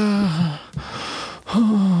 "Yeah,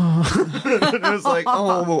 It was like,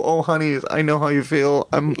 oh, honey, I know how you feel.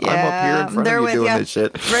 I'm up here in front of you doing this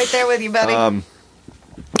shit. Right there with you, buddy.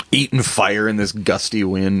 Eating fire in this gusty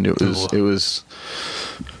wind. It was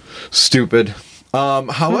stupid.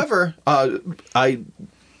 However,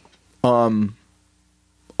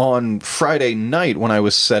 on Friday night when I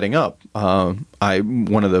was setting up,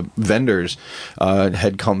 one of the vendors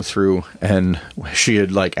had come through, and she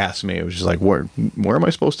had like asked me. It was just like, where am I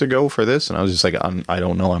supposed to go for this? And I was just like, I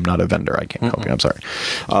don't know. I'm not a vendor. I can't help you. I'm sorry.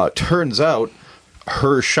 Turns out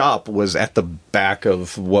her shop was at the back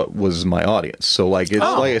of what was my audience. So like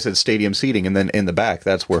like I said, stadium seating, and then in the back,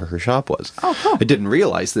 that's where her shop was. Oh, cool. I didn't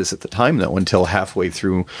realize this at the time though until halfway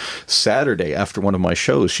through Saturday after one of my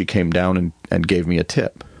shows. She came down and gave me a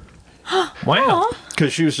tip. Wow.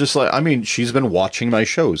 Because she was just like, I mean, she's been watching my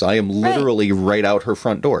shows. I am literally right out her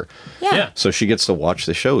front door. Yeah. So she gets to watch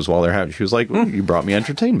the shows while they're having. She was like, you brought me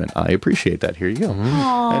entertainment. I appreciate that. Here you go.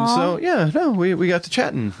 Aww. And so, we got to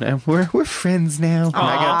chatting. We're friends now. And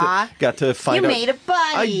I got to find out. You made a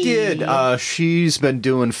buddy. I did. She's been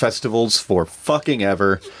doing festivals for fucking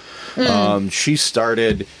ever. She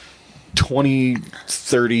started 20,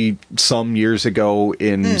 30 some years ago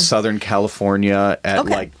in Southern California at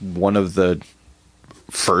like one of the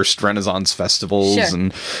first Renaissance festivals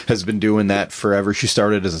and has been doing that forever. She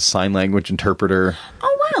started as a sign language interpreter.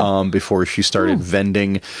 Oh, wow. Before she started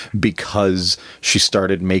vending, because she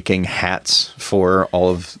started making hats for all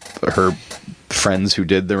of her friends who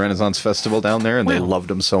did the Renaissance Festival down there, and they loved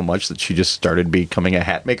them so much that she just started becoming a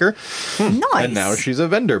hat maker. Nice. And now she's a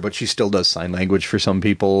vendor, but she still does sign language for some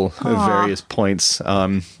people at various points.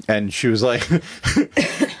 And she was like,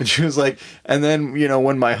 and then,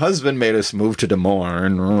 when my husband made us move to Des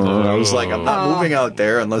Moines, I was like, I'm not moving out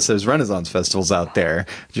there unless there's Renaissance festivals out there.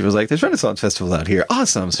 She was like, there's Renaissance festivals out here.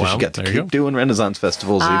 Awesome. So she got to keep doing Renaissance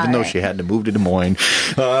festivals, even though she had to move to Des Moines.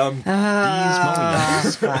 These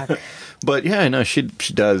mullions. But yeah, no, she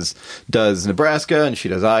does Nebraska, and she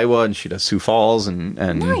does Iowa, and she does Sioux Falls, and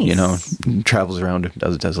nice. Travels around and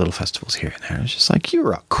does little festivals here and there. It's just like,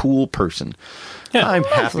 you're a cool person. Yeah, I'm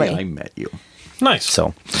happy I met you. Nice.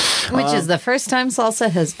 So, which is the first time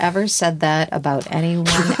Salsa has ever said that about anyone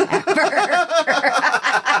ever.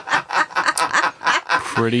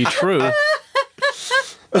 Pretty true.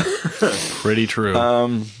 Pretty true.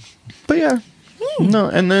 But yeah, no,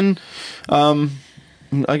 and then.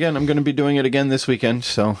 Again, I'm going to be doing it again this weekend,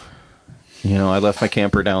 so, I left my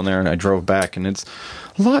camper down there and I drove back, and it's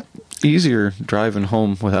a lot easier driving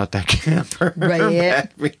home without that camper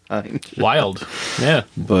back behind you. Wild. Yeah.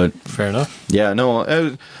 But fair enough. Yeah,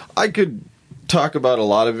 no, I could talk about a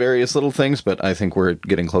lot of various little things, but I think we're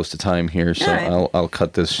getting close to time here, so I'll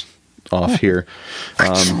cut this off here,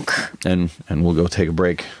 and we'll go take a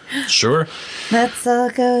break. Sure. Let's all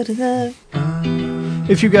go to the...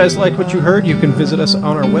 If you guys like what you heard, you can visit us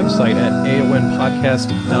on our website at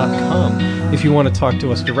aonpodcast.com. If you want to talk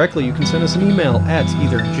to us directly, you can send us an email at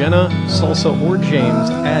either Jena, Salsa, or James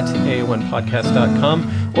at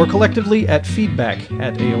aonpodcast.com, or collectively at feedback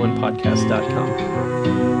at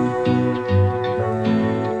aonpodcast.com.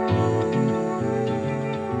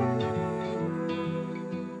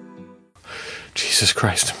 Jesus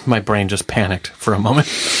Christ, my brain just panicked for a moment.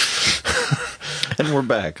 And we're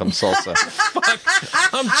back. I'm Salsa. Fuck.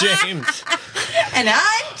 I'm James. And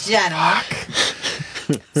I'm Jena.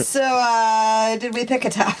 So, did we pick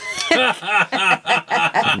a topic?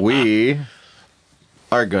 We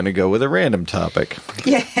are going to go with a random topic.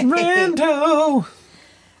 Yeah. Rando.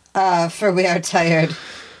 For we are tired.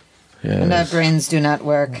 Yes. And our brains do not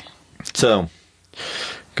work. So,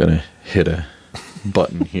 gonna hit a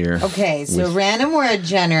button here. Okay, so random word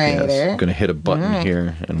generator. Yes, I'm gonna hit a button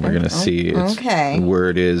here, and we're gonna see. It's, the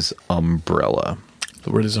word is umbrella.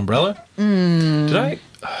 The word is umbrella? Did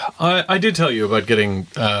I did tell you about getting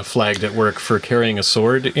flagged at work for carrying a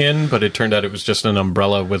sword in, but it turned out it was just an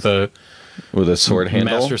umbrella with a sword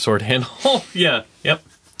handle. Master sword handle. Yeah. Yep.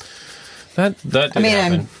 That did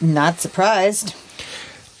happen. I'm not surprised.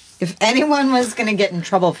 If anyone was going to get in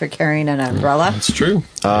trouble for carrying an umbrella, it's true.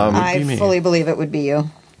 I fully believe it would be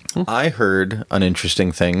you. I heard an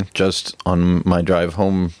interesting thing just on my drive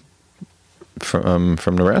home from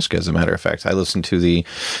Nebraska. As a matter of fact, I listened to the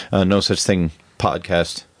No Such Thing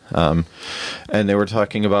podcast, and they were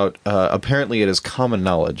talking about apparently it is common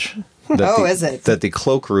knowledge that that the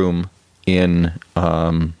cloakroom in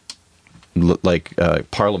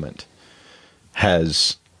Parliament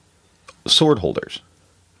has sword holders.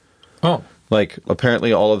 Oh. Like,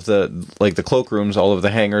 apparently all of the cloakrooms, all of the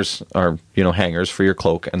hangers are, hangers for your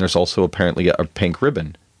cloak, and there's also apparently a pink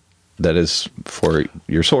ribbon that is for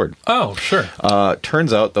your sword. Oh, sure.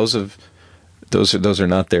 Turns out those have Those are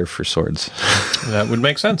not there for swords. That would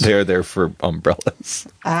make sense. They're there for umbrellas.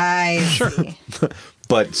 I see.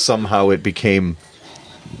 But somehow it became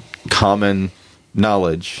common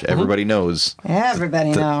knowledge. Everybody knows.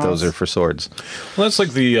 Everybody knows. Those are for swords. Well, that's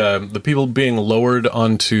like the people being lowered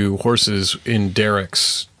onto horses in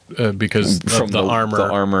derricks because From of the armor.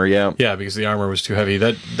 The armor, yeah. Yeah, because the armor was too heavy.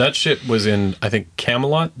 That shit was in, I think,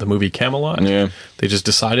 Camelot, the movie Camelot. Yeah. They just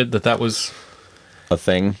decided that was A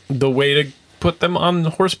thing. the way to put them on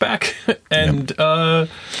horseback. And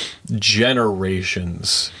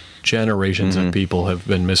generations of people have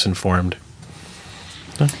been misinformed.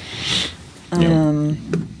 I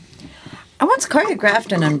once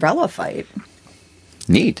choreographed an umbrella fight.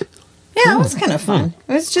 Neat. Yeah, it was kind of fun.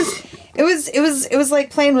 It was just, it was like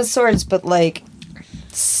playing with swords, but like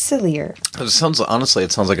sillier. It sounds like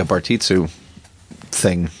a Bartitsu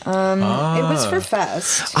thing. It was for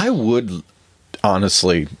Fest. I would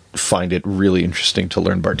honestly find it really interesting to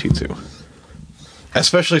learn Bartitsu.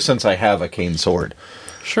 Especially since I have a cane sword.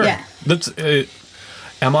 Sure. Yeah. That's.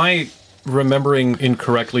 Am I remembering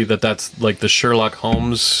incorrectly that that's like the Sherlock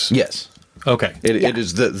Holmes? Yes. Okay. It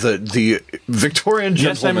is the Victorian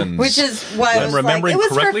Yes, I'm- gentleman. Which is why I I'm was remembering like, it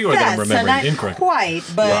was correctly for or that I'm Fest, remembering and not incorrectly? quite,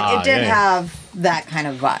 but Ah, it did yeah. have that kind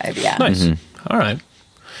of vibe. Yeah. Nice. All right.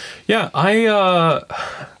 Yeah,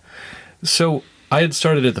 so I had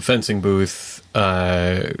started at the fencing booth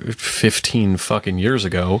 15 fucking years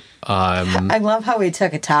ago. I love how we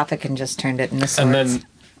took a topic and just turned it into swords. And then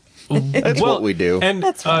That's what we do. And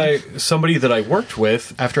That's fine. somebody that I worked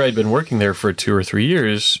with, after I'd been working there for 2 or 3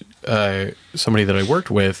 years, somebody that I worked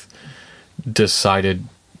with decided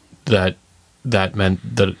that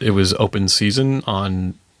meant that it was open season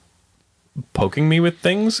on poking me with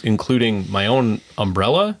things, including my own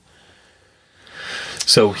umbrella.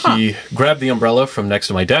 So he grabbed the umbrella from next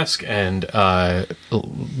to my desk and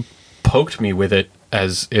poked me with it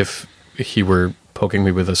as if he were poking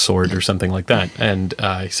me with a sword or something like that. And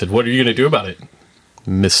he said, "What are you going to do about it,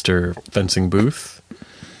 Mr. Fencing Booth?"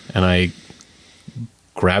 And I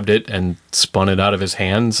grabbed it and spun it out of his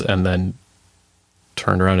hands and then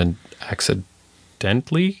turned around and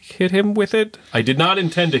accidentally hit him with it. I did not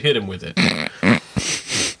intend to hit him with it.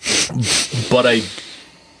 But I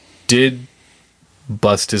did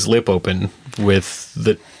bust his lip open with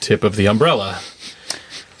the tip of the umbrella.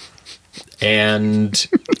 And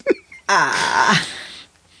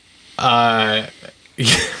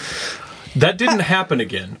that didn't happen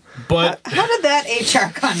again. But How did that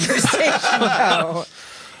HR conversation go?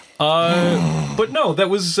 but no, that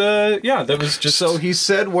was that was just So he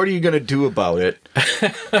said, "What are you going to do about it?"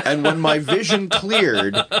 And when my vision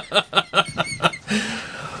cleared,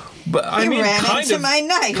 But I He mean, ran kind into of, my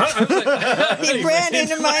knife. He ran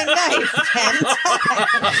into my knife 10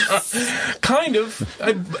 times. kind of.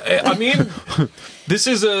 I mean, this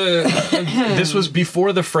was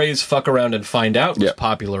before the phrase "fuck around and find out" was Yeah.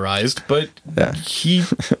 popularized, but Yeah. he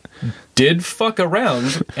did fuck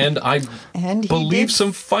around, and I And he believe did.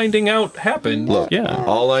 some finding out happened. look, Yeah.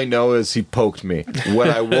 all I know is he poked me. When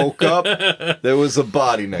I woke up, there was a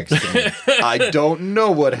body next to me. I don't know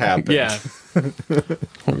what happened. Yeah.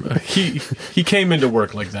 he came into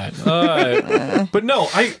work like that. But no,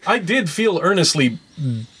 I did feel earnestly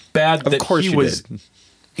bad that course he you was did.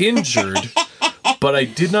 injured, but I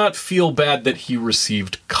did not feel bad that he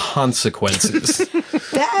received consequences.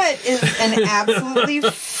 That is an absolutely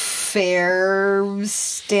fair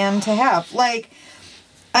stand to have. Like,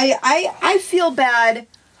 I feel bad.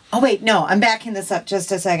 Oh, wait, no, I'm backing this up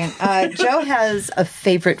just a second. Joe has a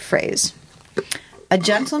favorite phrase. A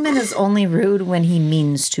gentleman is only rude when he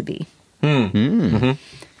means to be.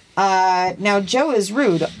 Now, Joe is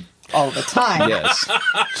rude all the time. Yes.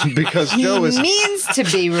 Because He Joe is... means to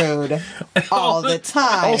be rude all the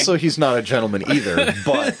time. Also, he's not a gentleman either,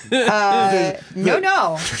 but...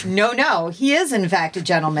 No. He is, in fact, a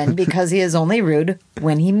gentleman because he is only rude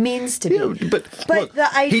when he means to be. But look, the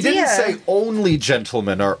idea... he didn't say only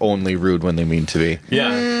gentlemen are only rude when they mean to be.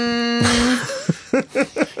 Yeah.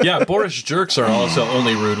 Yeah, Boris jerks are also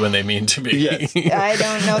only rude when they mean to be. Yes. I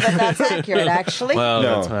don't know that that's accurate, actually. Well,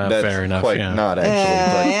 No, that's not that's fair enough. quite Yeah. not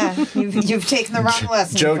actually. Yeah, you've taken the wrong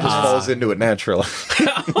lesson. But Joe from just us. falls into it naturally.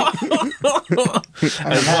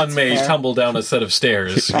 As one may fair. tumble down a set of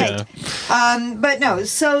stairs. Right. Yeah. But no,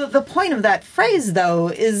 so the point of that phrase, though,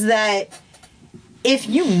 is that if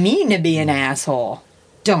you mean to be an asshole,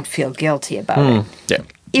 don't feel guilty about it. Yeah.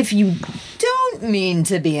 If you don't mean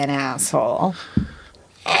to be an asshole,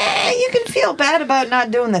 you can feel bad about not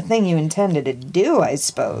doing the thing you intended to do, I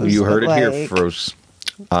suppose. You heard it But, here, like, Froze.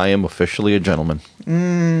 I am officially a gentleman.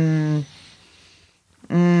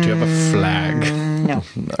 Do you have a flag? No.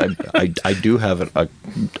 I do have a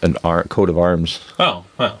coat of arms. Oh,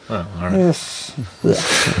 well, all right.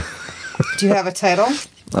 Do you have a title?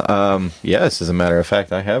 Yes, as a matter of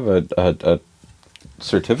fact, I have a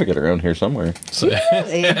certificate around here somewhere.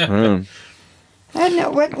 Really? I don't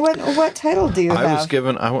know. What title do you have?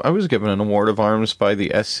 I was given an award of arms by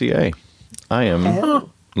the SCA. I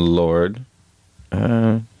am Lord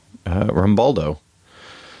Rambaldo.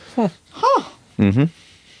 Huh. Mm-hmm.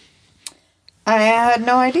 I had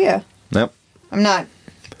no idea. Yep. I'm not.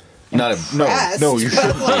 No, you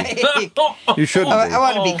shouldn't. Like, You shouldn't. I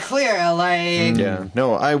want to be clear. Like, yeah,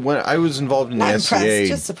 no, I was involved in the not SCA impressed,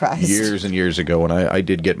 just surprised. years and years ago, and I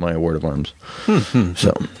did get my award of arms.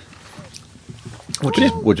 So,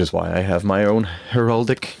 which is why I have my own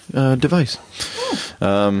heraldic device.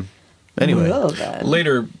 Anyway,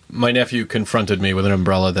 later, my nephew confronted me with an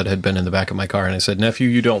umbrella that had been in the back of my car, and I said, "Nephew,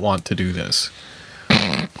 you don't want to do this."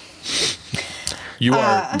 You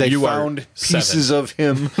are. They you found are pieces of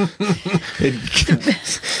him.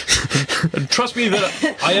 Trust me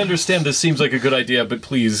that I understand this seems like a good idea, but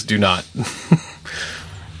please do not.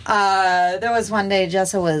 there was one day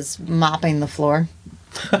Jessa was mopping the floor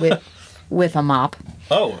with a mop.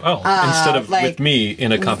 Oh! Instead of like, with me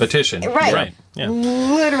in a competition, right? Yeah.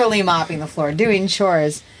 Literally mopping the floor, doing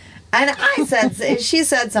chores. And she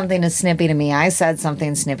said something snippy to me. I said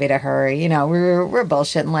something snippy to her. You know, we're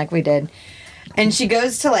bullshitting like we did. And she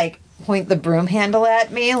goes to, like, point the broom handle at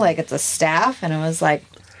me like it's a staff. And I was like,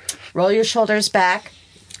 roll your shoulders back.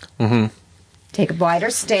 Mm-hmm. Take a wider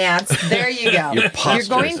stance. There you go. Your posture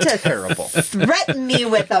You're going to terrible. Threaten me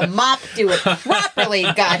with a mop. Do it properly,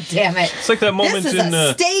 goddammit. It's like that moment this is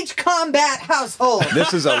a stage combat household.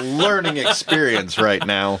 This is a learning experience right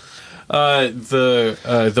now.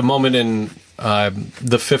 The moment in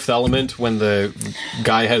The Fifth Element when the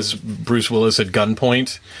guy has Bruce Willis at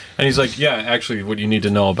gunpoint, and he's like, "Yeah, actually, what you need to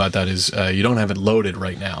know about that is you don't have it loaded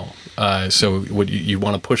right now. So what you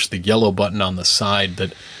want to push the yellow button on the side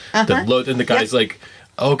that load." And the guy's like,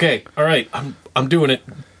 "Okay, all right, I'm doing it."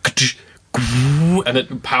 And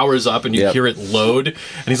it powers up, and you hear it load.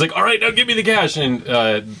 And he's like, "All right, now give me the cash." And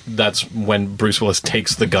that's when Bruce Willis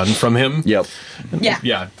takes the gun from him. Yep.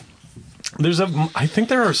 Yeah. I think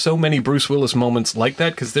there are so many Bruce Willis moments like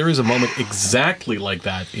that, because there is a moment exactly like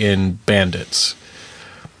that in Bandits,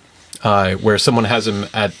 where someone has him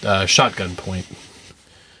at shotgun point,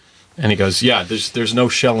 and he goes, "Yeah, there's no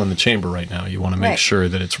shell in the chamber right now. You want to make sure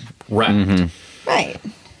that it's wrapped." Mm-hmm. Right.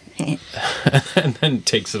 And then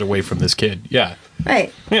takes it away from this kid. Yeah.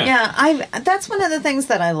 Right. Yeah. That's one of the things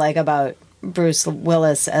that I like about Bruce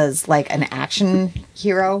Willis as like an action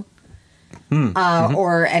hero.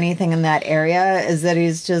 Or anything in that area, is that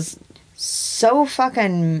he's just so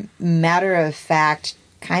fucking matter of fact,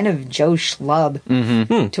 kind of Joe Schlub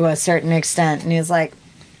to a certain extent. And he's like,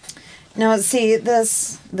 "No, see,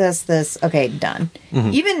 this, okay, done."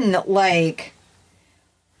 Even like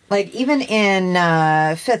even in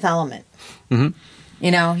Fifth Element,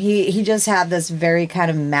 you know, he just had this very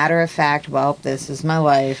kind of matter of fact, well, this is my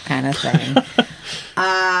life kind of thing.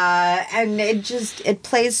 And it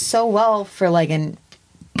plays so well for like an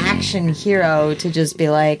action hero to just be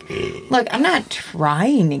like, "Look, I'm not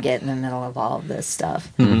trying to get in the middle of all of this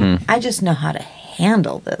stuff. I just know how to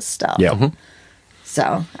handle this stuff." Yeah.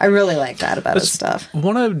 So I really like that about his stuff.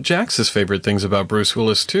 One of Jax's favorite things about Bruce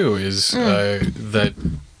Willis too is that,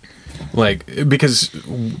 like, because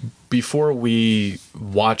before we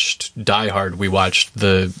watched Die Hard, we watched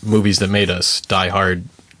the Movies That Made Us Die Hard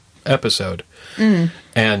episode.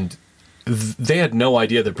 And they had no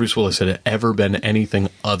idea that Bruce Willis had ever been anything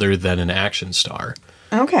other than an action star.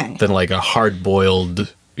 Okay. Than like a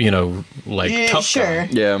hard-boiled, like tough guy.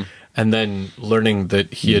 Yeah. And then learning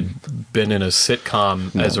that he had been in a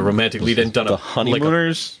sitcom as a romantic lead and done the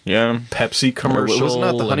Honeymooners, Pepsi commercial. It was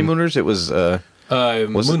not the Honeymooners. It was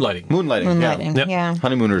Moonlighting. Moonlighting. Yeah.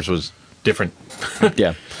 Honeymooners was different.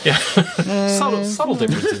 Yeah. Yeah. Subtle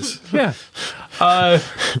differences. Yeah.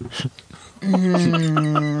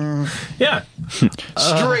 Yeah.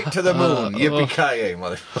 Straight to the moon. Yippee-ki-yay,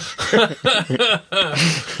 motherfucker.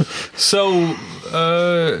 So,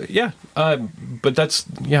 but that's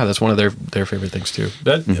one of their favorite things too.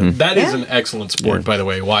 That is an excellent sport, by the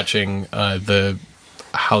way, watching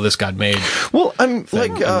how this got made. Well, I'm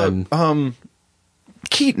like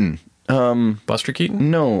Keaton. Buster Keaton?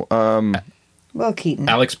 No. Will Keaton.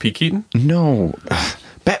 Alex P. Keaton? No.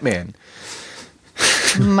 Batman.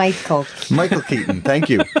 Michael Keaton. Thank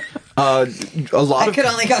you. A lot I could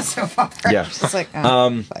only go so far. Yeah. Just like,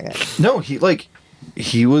 fuck it. No, he like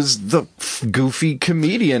he was the goofy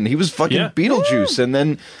comedian. He was fucking Beetlejuice. And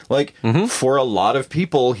then, like, for a lot of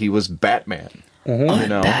people, he was Batman. You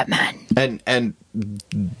know? Batman. And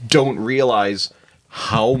don't realize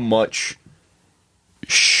how much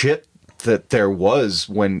shit that there was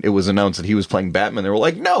when it was announced that he was playing Batman. They were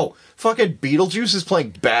like, no, fucking Beetlejuice is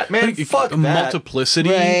playing Batman? Fuck that. Multiplicity?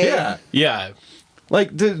 Right. Yeah.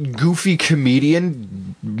 Like, the goofy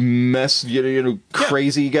comedian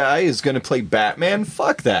crazy guy is going to play Batman?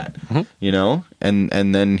 Fuck that. You know? And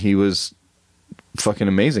then he was fucking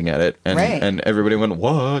amazing at it. And everybody went,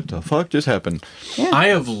 what the fuck just happened? Yeah. I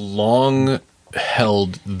have long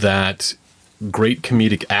held that great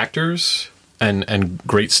comedic actors and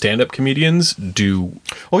great stand-up comedians do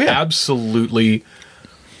absolutely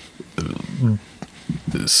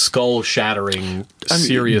skull-shattering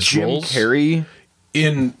serious roles. Jim Carrey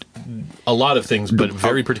in a lot of things, but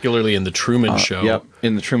very particularly in the Truman Show. Yep,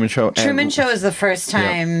 in the Truman Show. Truman Show is the first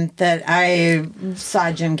time that I saw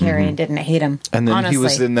Jim Carrey and didn't hate him. And then honestly. he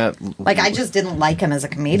was in that... Like, I just didn't like him as a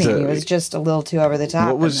comedian. He was just a little too over the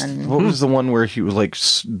top. What was the one where he was like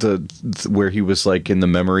where he was like in the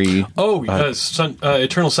memory?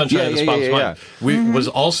 Eternal Sunshine of the Spotless Mind. Was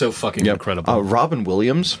also fucking incredible. Robin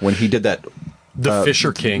Williams, when he did that... The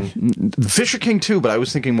Fisher King. The Fisher King, too, but I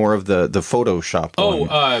was thinking more of the Photoshop one.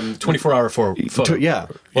 24-hour photo. Yeah.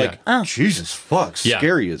 Like, Jesus fuck,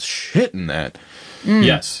 scary as shit in that.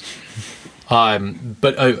 Yes.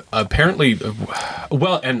 But apparently,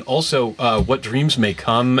 and also What Dreams May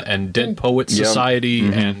Come and Dead Poets Society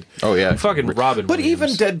and fucking Robin But Williams.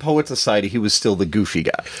 even Dead Poets Society, he was still the goofy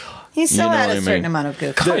guy. He still had a certain amount of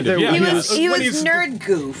goof. Kind of, yeah. He was nerd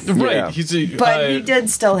goof. Right. Yeah. But he did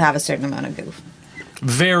still have a certain amount of goof.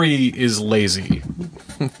 Very is lazy.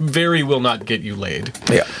 Very will not get you laid.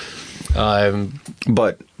 Yeah.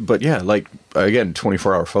 But yeah, like, again,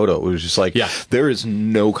 24-hour photo. It was just like, there is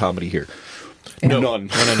no comedy here. No. None.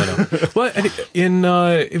 No. Well, in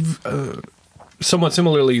somewhat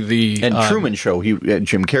similarly, the Truman Show,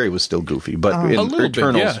 Jim Carrey was still goofy, but in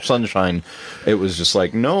Eternal Sunshine, it was just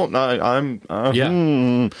like, I'm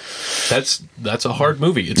That's a hard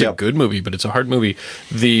movie. It's a good movie, but it's a hard movie.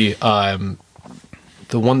 The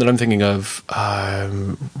one that I'm thinking of,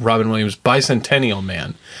 Robin Williams' Bicentennial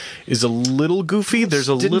Man, is a little goofy. There's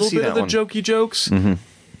a little bit of the jokey jokes,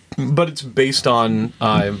 but it's based on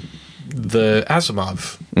the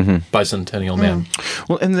Asimov Bicentennial Man.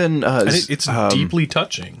 Well, and then and it's deeply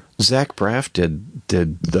touching. Zach Braff did the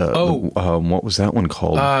what was that one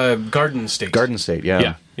called? Garden State. Garden State,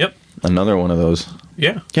 yeah. Yep. Another one of those.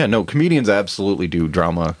 Yeah. Yeah, no, comedians absolutely do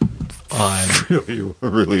drama really,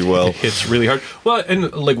 really well. It's really hard. Well,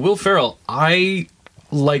 and like Will Ferrell, I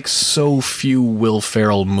like so few Will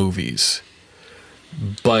Ferrell movies.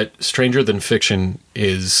 But Stranger Than Fiction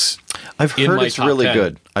is I've heard it's really 10.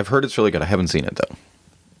 good. I've heard it's really good. I haven't seen it though.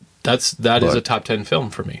 That is a top 10 film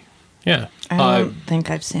for me. Yeah. I don't think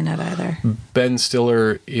I've seen it either. Ben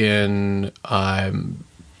Stiller in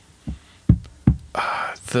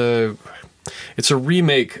it's a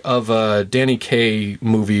remake of a Danny Kaye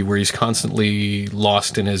movie where he's constantly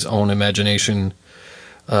lost in his own imagination.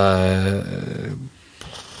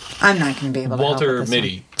 I'm not going to be able to Walter help with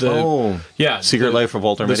Mitty. Secret Life of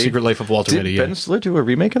Walter Mitty. The Secret Life of Walter Mitty. Did Ben Stiller do a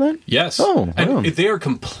remake of that? Yes. Oh, and they are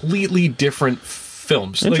completely different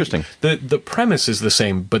films. Interesting. Like, the premise is the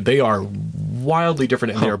same, but they are wildly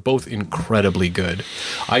different, and they are both incredibly good.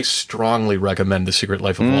 I strongly recommend The Secret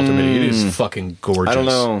Life of Walter Mitty. It is fucking gorgeous. I don't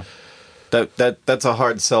know. That's a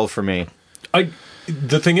hard sell for me.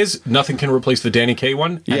 The thing is, nothing can replace the Danny Kaye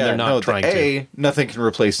one, and they're not trying to. Nothing can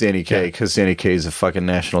replace Danny Kaye, because Danny Kaye is a fucking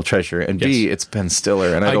national treasure. And B, it's Ben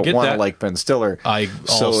Stiller, and I don't want to like Ben Stiller. I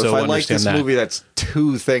so also if I like this that. movie, that's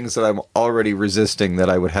two things that I'm already resisting that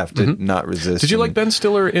I would have to not resist. Did you like Ben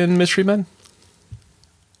Stiller in Mystery Men?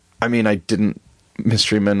 I mean, I didn't.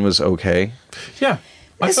 Mystery Men was okay. Yeah.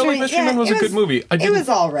 I felt like Mystery Men was a good movie. It was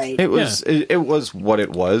all right. It was it was what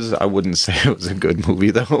it was. I wouldn't say it was a good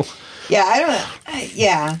movie though. Yeah, I don't.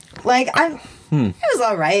 Like it was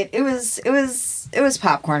all right. It was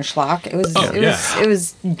popcorn schlock. It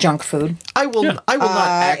was junk food. I will not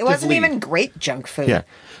actively. It wasn't even great junk food. Yeah.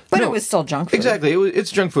 But it was still junk food. Exactly.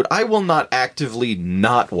 It's junk food. I will not actively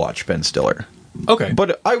not watch Ben Stiller. Okay.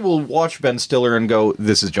 But I will watch Ben Stiller and go,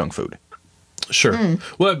 this is junk food. Sure.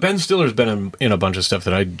 Well, Ben Stiller's been in a bunch of stuff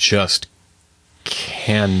that I just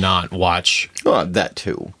cannot watch. Oh, that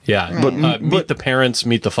too. Yeah. Right. Meet the Parents,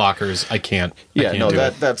 Meet the Fockers. I can't.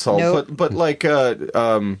 Yeah, that's all. Nope. But like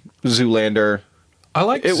Zoolander. I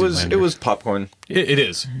like Zoolander. It was popcorn. It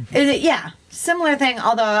is. Similar thing,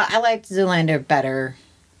 although I liked Zoolander better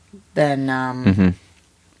than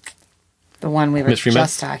The one we were Mystery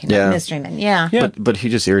just Men? talking about. Yeah. Mystery Men, yeah. Yeah. But he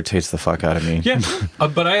just irritates the fuck out of me. Yeah,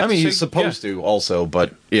 but I have I mean, to he's say, supposed to also,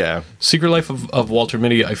 but yeah. Secret Life of Walter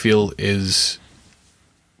Mitty, I feel, is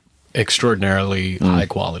extraordinarily high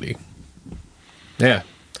quality. Yeah.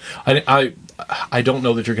 I don't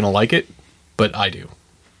know that you're going to like it, but I do.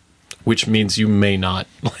 Which means you may not.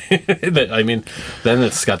 I mean, then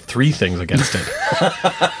it's got 3 things against it.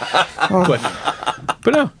 but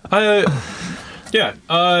no. Yeah.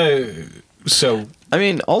 So. I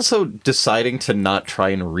mean, also deciding to not try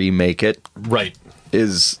and remake it Right.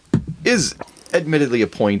 is admittedly a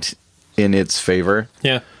point in its favor.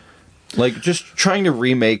 Yeah. Like, just trying to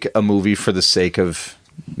remake a movie for the sake of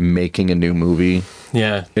making a new movie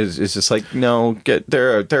Yeah. is just like, no,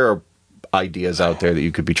 there are ideas out there that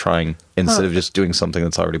you could be trying instead of just doing something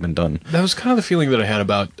that's already been done. That was kind of the feeling that I had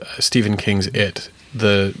about Stephen King's It.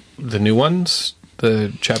 The new ones,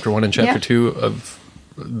 the Chapter 1 and Chapter 2 of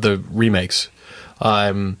the remakes.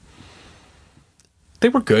 They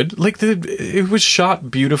were good. Like, it was shot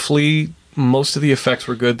beautifully. Most of the effects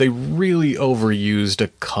were good. They really overused a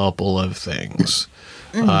couple of things.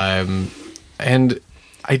 And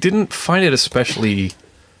I didn't find it especially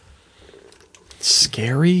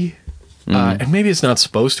scary. And maybe it's not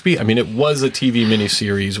supposed to be. I mean, it was a TV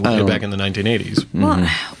miniseries way back in the 1980s. Well,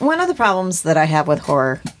 one of the problems that I have with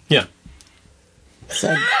horror, Yeah.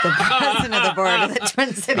 said the president of the board of the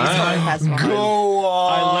Twin Cities Horror Festival. Go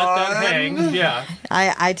on. I let that hang. Yeah.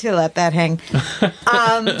 I too let that hang.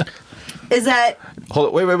 Is that Hold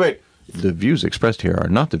it, wait. The views expressed here are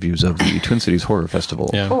not the views of the Twin Cities Horror Festival.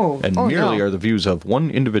 Yeah. And merely no. are the views of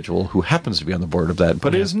one individual who happens to be on the board of that,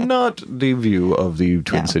 but is not the view of the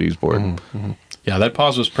Twin Yeah. Cities board. Yeah, that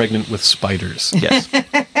pause was pregnant with spiders. Yes.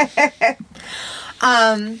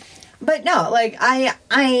 But no, like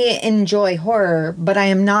I enjoy horror, but I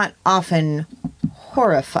am not often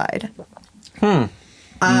horrified.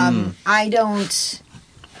 I don't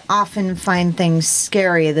often find things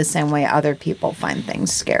scary the same way other people find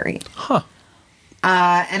things scary. Huh.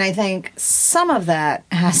 And I think some of that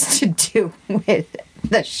has to do with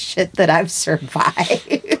the shit that I've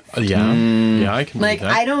survived. Yeah. Yeah, I can Like,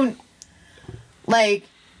 believe that. I don't, like,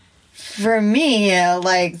 for me,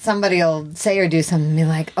 like, somebody will say or do something and be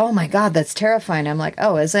like, oh my God, that's terrifying. I'm like,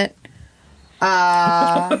 oh, is it?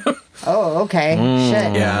 Oh, okay.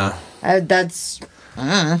 Shit. Yeah. That's,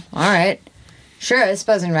 all right. Sure, I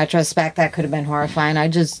suppose in retrospect that could have been horrifying. I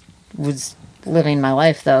just was living my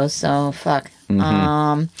life, though, so fuck.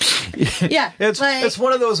 Yeah. It's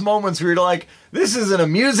one of those moments where you're like, this is an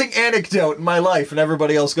amusing anecdote in my life, and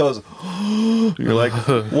everybody else goes, you're like,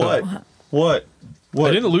 what?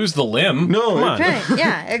 I didn't lose the limb. No, Come on. Right,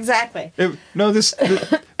 yeah, exactly. This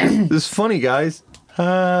is funny, guys. So,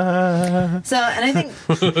 and I think,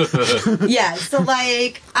 yeah, so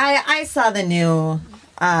like, I saw the new,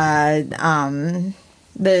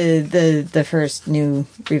 the first new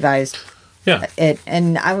revised Yeah. it,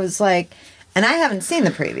 and I was like, and I haven't seen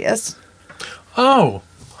the previous. Oh.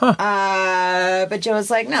 But Joe was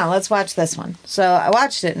like, no, let's watch this one. So I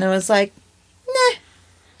watched it, and I was like, nah.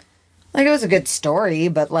 Like, it was a good story,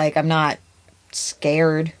 but, like, I'm not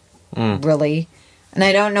scared, really. And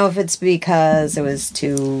I don't know if it's because it was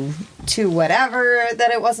too whatever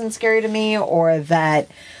that it wasn't scary to me, or that,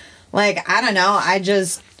 like, I don't know,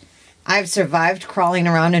 I've survived crawling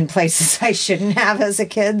around in places I shouldn't have as a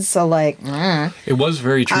kid, so, like, It was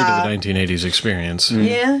very true to the 1980s experience.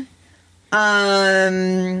 yeah.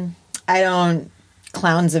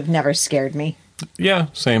 Clowns have never scared me. Yeah,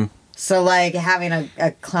 same. So, like, having a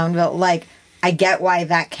Clownville, like, I get why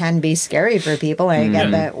that can be scary for people. And I get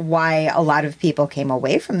that why a lot of people came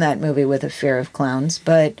away from that movie with a fear of clowns.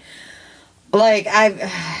 But, like,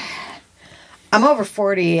 I'm over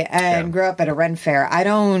 40 and grew up at a Ren fair.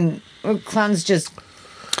 Clowns just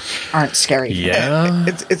aren't scary. Yeah.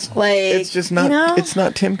 It's Like, it's just not, you know? it's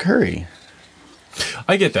not Tim Curry.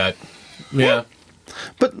 I get that. Yeah.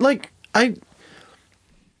 But, like,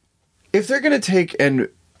 if they're going to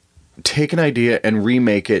take an idea and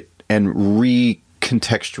remake it and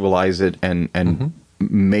recontextualize it and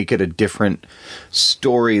make it a different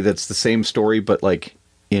story that's the same story but, like,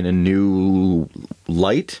 in a new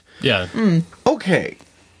light. Yeah. Okay,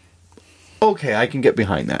 I can get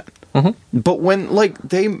behind that. But when, like,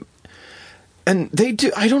 they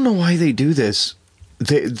do, I don't know why they do this.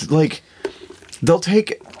 They'll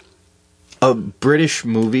take a British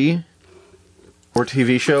movie or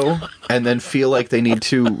TV show and then feel like they need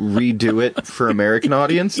to redo it for American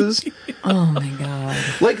audiences. Oh, my God.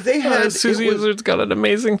 Like, they had Susie Izzard's got an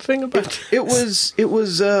amazing thing about it was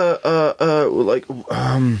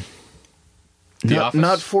The Office?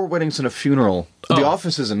 Not 4 Weddings and a Funeral. The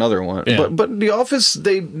Office is another one. Yeah. But The Office,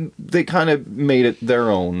 they kind of made it their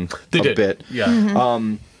own bit. Yeah.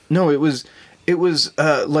 No, it was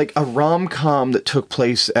like a rom-com that took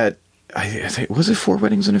place at, I think, was it 4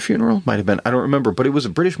 Weddings and a Funeral? Might have been. I don't remember. But it was a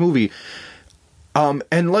British movie.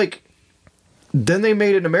 And like, then they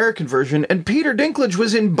made an American version, and Peter Dinklage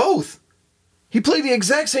was in both. He played the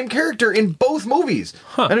exact same character in both movies.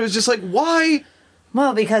 Huh. And it was just like, why?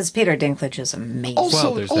 Well, because Peter Dinklage is amazing.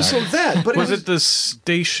 Also that. But was it the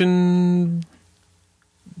station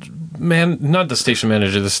man? Not the station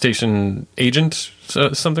manager, the station agent,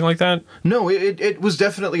 something like that. No, it was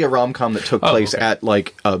definitely a rom-com that took place at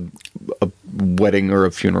like a wedding or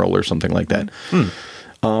a funeral or something like that.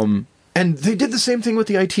 And they did the same thing with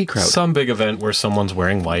the IT crowd. Some big event where someone's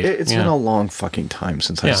wearing white. It's been a long fucking time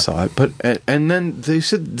since I saw it. But and then they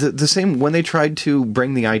said the same when they tried to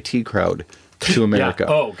bring the IT crowd to America.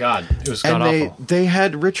 Yeah. Oh, God. It was god-awful. They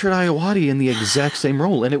had Richard Ayoade in the exact same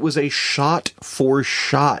role, and it was a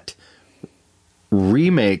shot-for-shot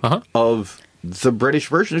remake of the British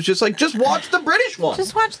version. It's just like, just watch the British one.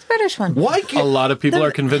 Just watch the British one. Why a lot of people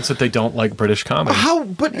are convinced that they don't like British comedy. How?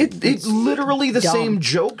 But it's literally the dumb. same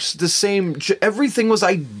jokes, the same... everything was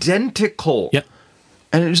identical. Yeah.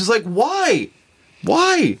 And it's just like, why?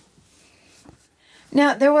 Why?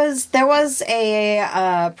 Now, there was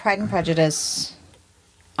a Pride and Prejudice...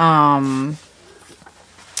 oh,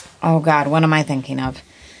 God, what am I thinking of?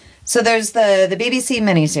 So there's the BBC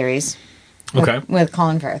miniseries with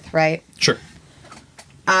Colin Firth, right? Sure.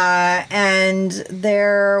 And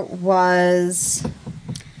there was...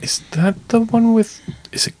 Is that the one with...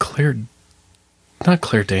 Is it Claire... Not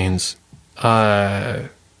Claire Danes. I'm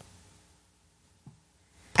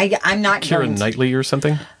not Keira going to... Knightley or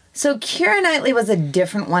something? So Keira Knightley was a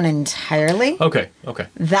different one entirely. Okay.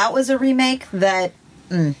 That was a remake that...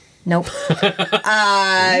 nope.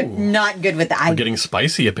 Not good with that. We're getting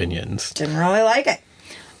spicy opinions. Didn't really like it.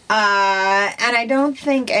 And I don't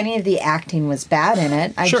think any of the acting was bad in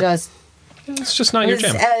it. It's just not your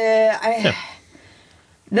jam.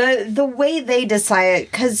 The way they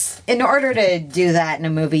decided, because in order to do that in a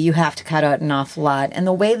movie, you have to cut out an awful lot, and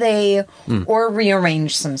the way they or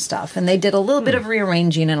rearrange some stuff, and they did a little bit of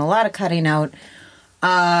rearranging and a lot of cutting out,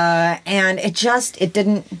 and it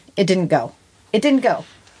didn't go.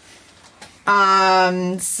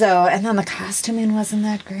 So, and then the costuming wasn't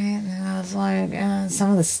that great. And I was like,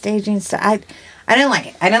 some of the staging stuff, I didn't like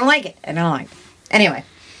it. Anyway,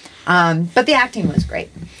 but the acting was great.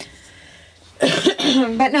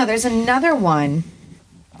 But no, there's another one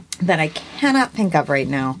that I cannot think of right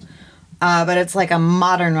now. But it's like a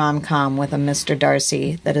modern rom-com with a Mr.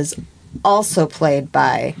 Darcy that is also played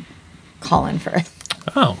by Colin Firth.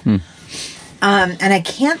 Oh. And I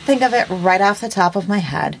can't think of it right off the top of my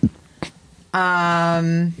head.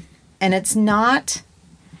 And it's not...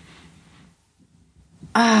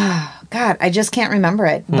 God, I just can't remember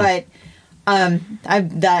it. But I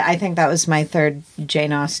think that was my third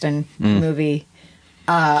Jane Austen movie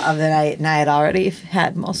of the night, and I had already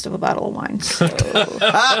had most of a bottle of wine, so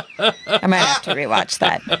I might have to rewatch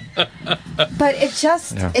that. But it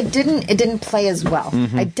just it didn't play as well.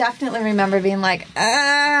 I definitely remember being like, all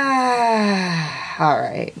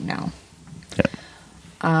right, no.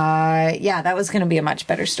 That was going to be a much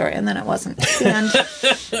better story, and then it wasn't.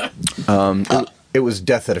 The end. It was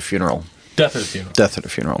Death at a Funeral. Death at a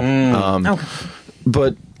Funeral. Okay.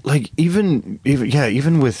 But like even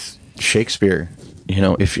with Shakespeare,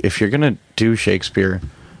 if you're gonna do Shakespeare,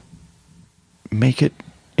 make it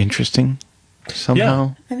interesting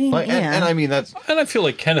somehow. I mean, and I mean that's. And I feel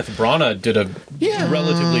like Kenneth Branagh did a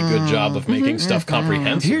relatively good job of making stuff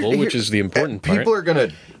comprehensible, which is the important part.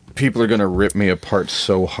 People are gonna rip me apart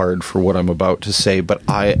so hard for what I'm about to say, but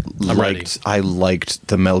I liked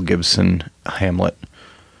the Mel Gibson Hamlet.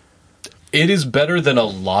 It is better than a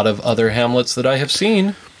lot of other Hamlets that I have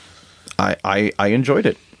seen. I enjoyed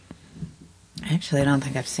it. Actually, I don't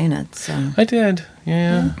think I've seen it. So I did.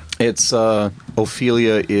 Yeah. It's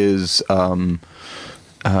Ophelia is Helena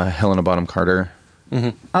Bonham Carter.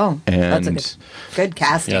 Oh, and that's a good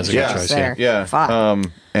casting. Yeah, that's a good choice. There. Yeah. Fuck.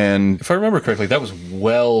 And if I remember correctly, that was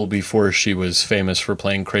well before she was famous for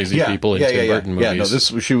playing crazy people in Tim Burton movies. Yeah, no,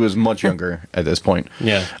 she was much younger at this point.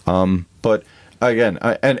 Yeah. But again,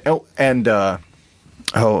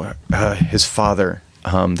 his father,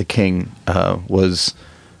 the king, was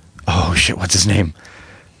what's his name?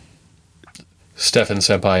 Stefan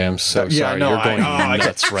Senpai, I'm so sorry. No, you're going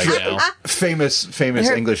nuts right now. Famous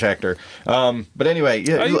English actor. But anyway,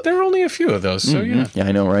 there are only a few of those, so yeah. Yeah,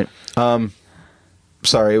 I know, right?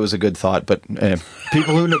 Sorry, it was a good thought, but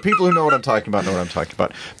people who know what I'm talking about know what I'm talking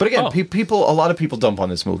about. But again, a lot of people dump on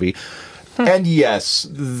this movie. And yes,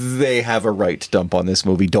 they have a right to dump on this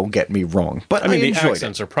movie. Don't get me wrong, but I mean, the enjoyed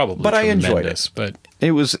accents it. are probably but tremendous, I enjoyed it. But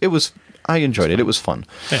I enjoyed it. It was fun.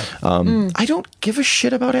 Yeah. I don't give a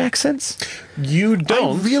shit about accents. You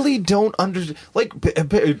don't. I really don't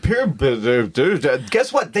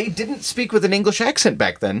guess what? They didn't speak with an English accent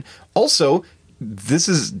back then. Also, this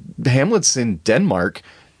is Hamlet's in Denmark,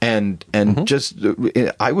 and just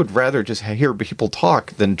I would rather just hear people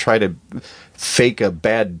talk than try to fake a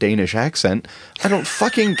bad Danish accent. I don't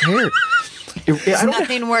fucking care. There's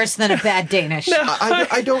nothing worse than a bad Danish.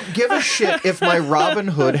 I don't give a shit if my Robin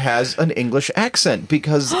Hood has an English accent,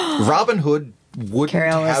 because Robin Hood wouldn't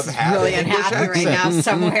have had really an English unhappy accent. right now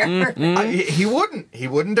somewhere. He wouldn't. He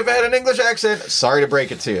wouldn't have had an English accent. Sorry to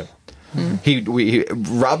break it to you.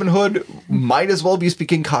 Robin Hood might as well be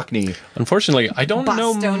speaking Cockney. Unfortunately, I don't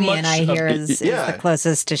know much. Bostonian, I hear, is the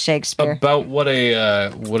closest to Shakespeare. About what a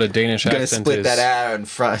Danish accent is. Gonna split that out in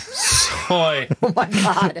front. Boy. Oh my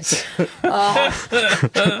god!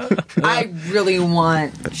 I really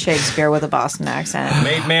want Shakespeare with a Boston accent.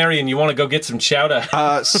 Maid Marian, you want to go get some chowder?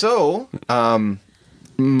 My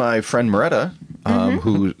friend Moretta,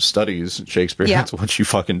 who studies Shakespeare, that's what she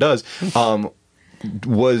fucking does.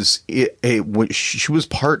 She was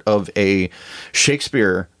part of a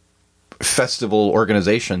Shakespeare festival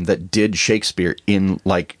organization that did Shakespeare in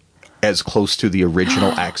as close to the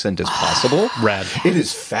original accent as possible. Rad. It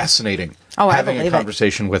is fascinating having a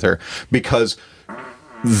conversation with her, because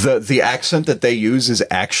the accent that they use is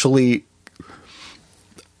actually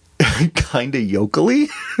kind of yokely.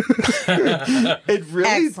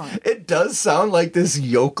 It does sound like this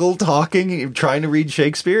yokel talking, trying to read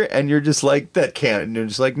Shakespeare, and you're just like, that can't. And you're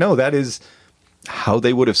just like, no, that is how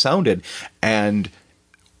they would have sounded. And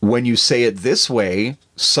when you say it this way,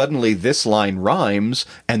 suddenly this line rhymes,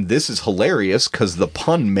 and this is hilarious because the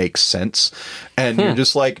pun makes sense. And you're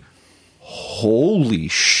just like, holy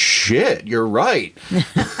shit, you're right.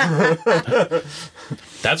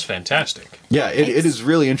 That's fantastic. Yeah, it is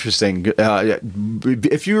really interesting.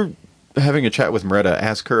 If you're having a chat with Moretta,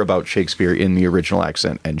 ask her about Shakespeare in the original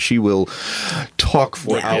accent, and she will talk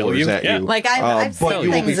for hours at you. Like, I've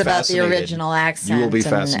seen things about the original accent. You will be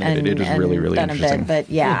fascinated. It is really, really interesting. But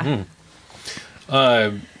yeah.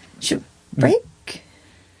 Should break?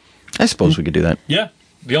 I suppose we could do that. Yeah.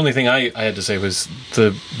 The only thing I had to say was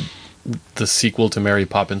the sequel to Mary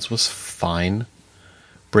Poppins was fine.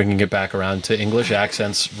 Bringing it back around to English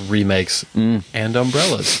accents, remakes, and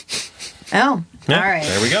umbrellas. Oh, yeah, all right.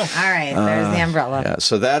 There we go. All right, there's the umbrella. Yeah,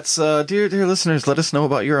 so that's, dear listeners, let us know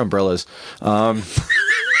about your umbrellas. I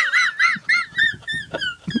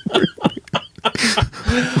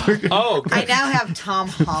now have Tom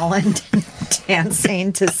Holland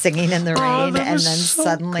dancing to Singing in the Rain, and then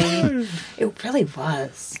suddenly, it really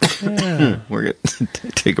was. Yeah. We're going to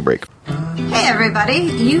take a break. Hey everybody,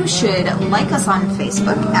 you should like us on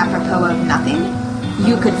Facebook, apropos of nothing.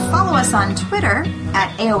 You could follow us on Twitter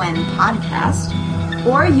at AON Podcast,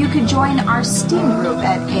 or you could join our Steam group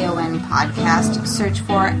at AON Podcast. Search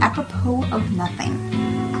for apropos of nothing.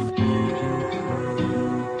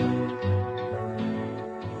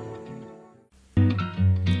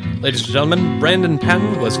 Ladies and gentlemen, Brandon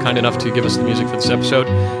Patton was kind enough to give us the music for this episode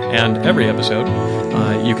and every episode.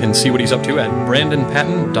 You can see what he's up to at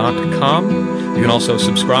brandonpatton.com. You can also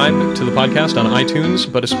subscribe to the podcast on iTunes,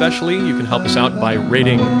 but especially you can help us out by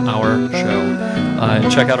rating our show.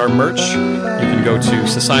 And check out our merch. You can go to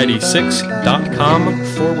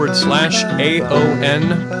society6.com/AON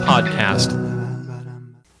podcast.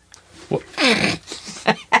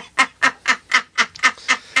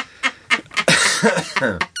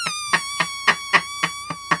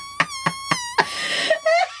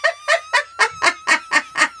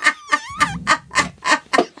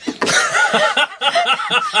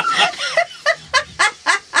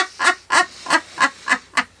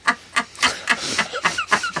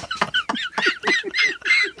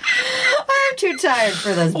 I'm too tired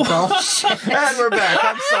for this bullshit. And we're back.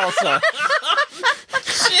 I'm Salsa.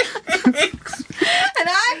 And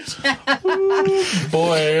I'm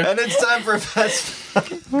Boy. And it's time for Fast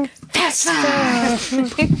Five.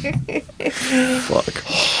 Fuck.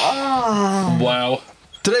 Oh. Wow.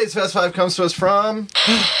 Today's Fast Five comes to us from...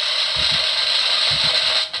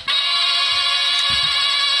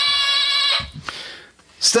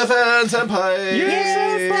 Stefan Senpai.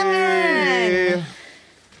 Yes, Stefan.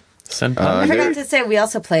 Senpai. I forgot to say, we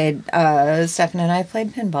also played, Stefan and I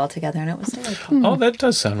played pinball together, and it was delightful. Oh, that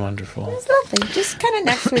does sound wonderful. It was lovely. Just kind of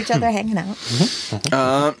next to each other, hanging out.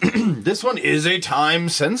 This one is a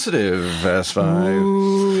time-sensitive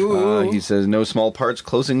S5. He says, no small parts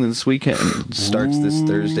closing this weekend. Starts this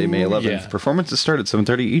Thursday, May 11th. Yeah. Performances start at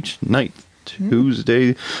 7:30 each night.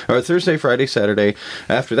 Thursday, Friday, Saturday.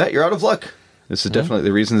 After that, you're out of luck. This is definitely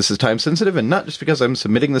the reason this is time-sensitive, and not just because I'm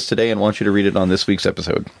submitting this today and want you to read it on this week's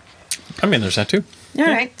episode. I mean, there's that too. All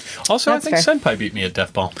right. Also, That's I think fair. Senpai beat me at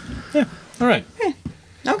Death Ball. Yeah. All right.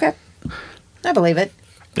 Okay. I believe it.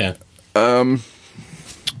 Yeah.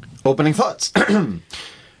 Opening thoughts.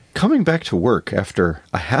 Coming back to work after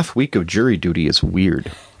a half week of jury duty is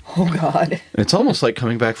weird. Oh, God. It's almost like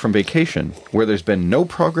coming back from vacation, where there's been no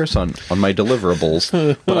progress on my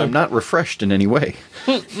deliverables, but I'm not refreshed in any way.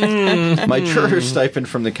 My charter stipend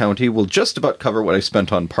from the county will just about cover what I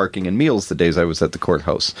spent on parking and meals the days I was at the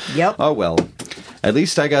courthouse. Yep. Oh, well. At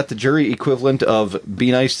least I got the jury equivalent of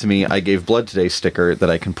 "Be nice to me, I gave blood today" sticker that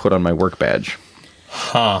I can put on my work badge.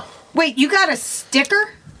 Huh. Wait, you got a sticker?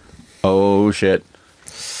 Oh, shit.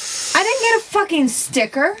 I didn't get a fucking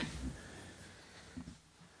sticker.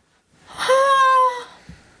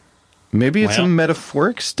 Maybe it's a Well.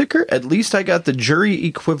 metaphoric sticker? At least I got the jury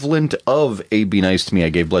equivalent of a "Be nice to me, I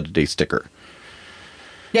gave blood today" sticker.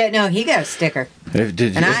 Yeah, no, he got a sticker. Did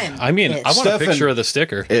And you? I'm I mean, pissed. I want Stefan- a picture of the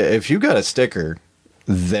sticker. If you got a sticker,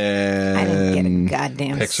 then I didn't get a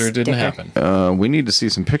goddamn Picture didn't sticker. happen. we need to see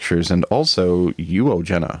some pictures, and also you owe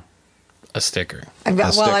Jenna. A sticker. I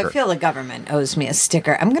sticker. feel the government owes me a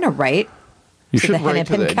sticker. I'm going to write You to should the write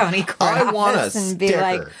to Hennepin the County Court I want a office and be sticker.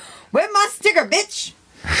 like, "Where's my sticker, bitch?"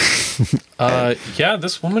 Yeah,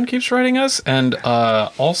 this woman keeps writing us and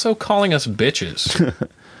also calling us bitches.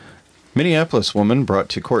 Minneapolis woman brought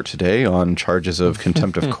to court today on charges of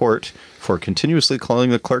contempt of court for continuously calling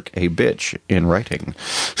the clerk a bitch in writing.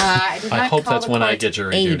 I did I not hope call that's the when I court get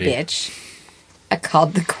jury a duty. bitch. I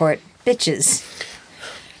called the court bitches.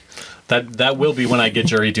 That will be when I get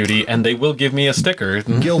jury duty, and they will give me a sticker.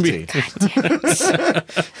 Guilty.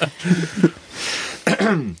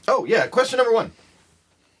 Oh, yeah, question number 1.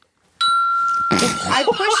 I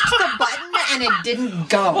pushed the button and it didn't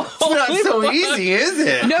go. It's not so easy, is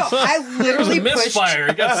it? No, I It was a literally misfire.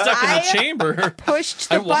 It got stuck in I- a chamber. pushed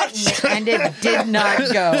I the watched button and it did not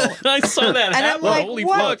go. I saw that And I'm happen. like, Holy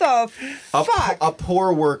what fuck. the fuck? A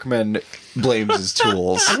poor workman blames his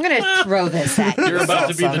tools. I'm going to throw this at you. You're about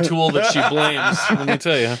to be the tool that she blames. Let me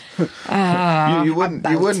tell you. You wouldn't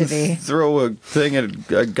about to be. throw a thing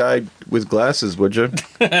at a guy with glasses, would you?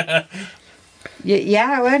 Yeah,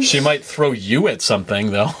 I would. She might throw you at something,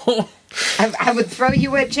 though. I would throw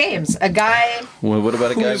you at James, a guy Well, what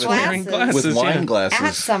about a guy Who's with, wearing glasses, with wine yeah. at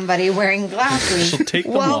glasses? somebody wearing glasses She'll take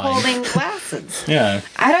the while wine. holding glasses. Yeah.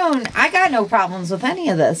 I got no problems with any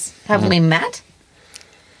of this. Have we met?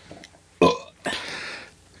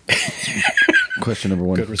 Question number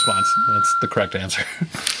 1. Good response. That's the correct answer.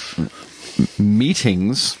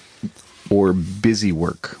 Meetings or busy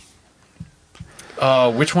work?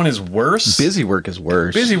 Which one is worse? Busy work is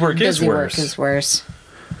worse. Busy work is Busy worse. work is worse.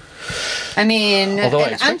 I mean, Although I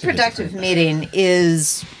an expected it to unproductive be. meeting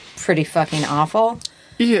is pretty fucking awful,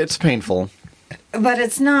 Yeah, it's painful. but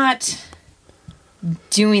it's not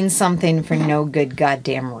doing something for no good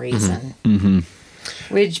goddamn reason.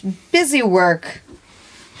 Which busy work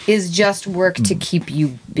is just work to keep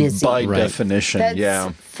you busy. By Right. definition, That's,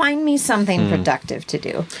 yeah. Find me something productive to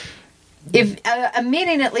do. If a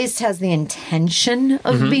meeting at least has the intention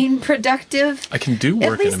of being productive, I can do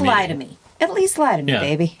work at least in a lie to meeting. me. At least lie to me, Yeah.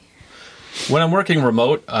 baby. When I'm working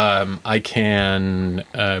remote, I can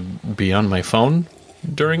be on my phone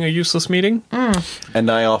during a useless meeting. And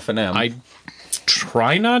I often am. I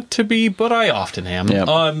try not to be, but I often am. Yep.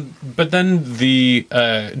 But then the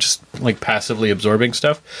just like passively absorbing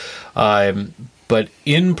stuff. But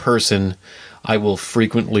in person, I will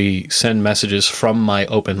frequently send messages from my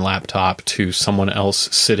open laptop to someone else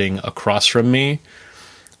sitting across from me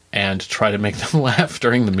and try to make them laugh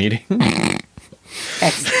during the meeting.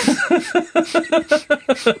 Excellent.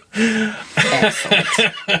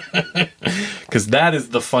 Excellent. Because that is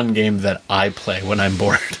the fun game that I play when I'm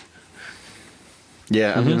bored.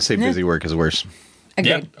 yeah, I'm going to say busy work is worse.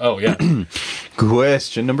 Yeah. Agreed. Oh, yeah.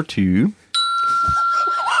 Question number 2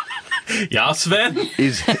 Yeah, Sven?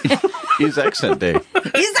 is accent day.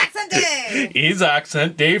 He's accent day! He's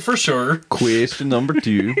accent day for sure. Question number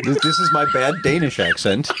 2. This is my bad Danish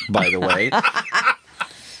accent, by the way.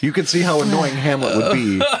 You can see how annoying Hamlet would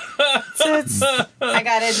be. I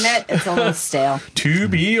gotta admit, it's a little stale. To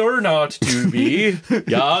be or not to be?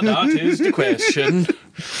 Yeah, that is the question.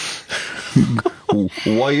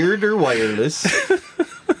 Wired or wireless?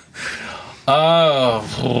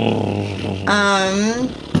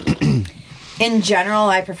 In general,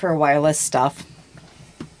 I prefer wireless stuff.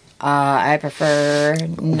 I prefer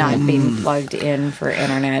not being plugged in for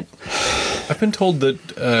internet. I've been told that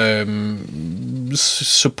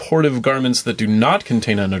supportive garments that do not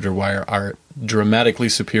contain an underwire are dramatically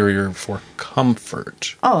superior for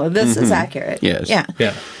comfort. Oh, this is accurate. Yes. Yeah.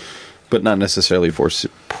 Yeah. But not necessarily for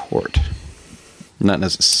support. Not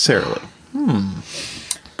necessarily.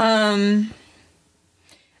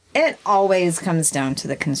 It always comes down to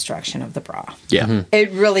the construction of the bra. Yeah. Mm-hmm.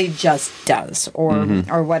 It really just does, or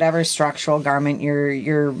whatever structural garment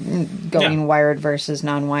you're going wired versus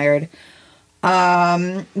non-wired.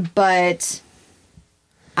 But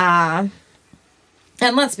and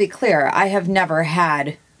let's be clear, I have never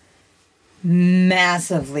had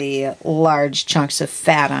massively large chunks of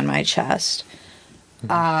fat on my chest.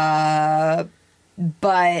 But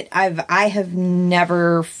I have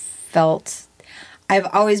never felt. I've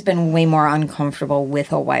always been way more uncomfortable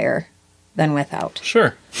with a wire than without.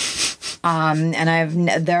 Sure. And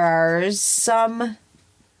there are some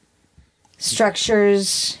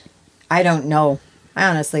structures I don't know. I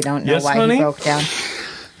honestly don't know why honey? he broke down.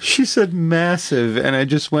 She said massive, and I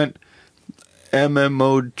just went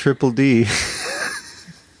MMO triple D.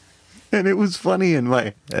 And it was funny in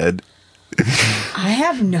my head. I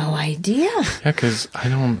have no idea. Yeah, because I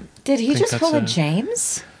don't... Did he think just that's pull a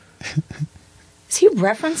James? Is he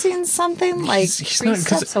referencing something like He's three not,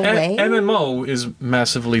 'cause steps away? MMO is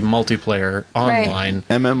massively multiplayer online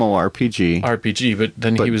MMORPG. RPG, but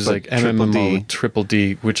then he was but like triple MMO D. triple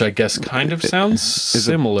D, which I guess kind of sounds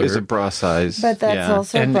similar. Is a bra size. But that's yeah.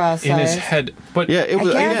 also and bra in his size. head, but Yeah, it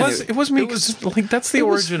was. I Again, guess. it was me. 'Cause, like that's the it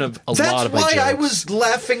was- origin of a That's lot of my why I jokes. was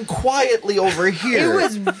laughing quietly over here. It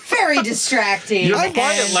was very distracting. Your and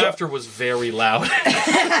quiet laughter was very loud.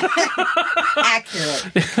 accurate.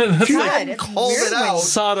 If you God, hadn't it's called weird it when out,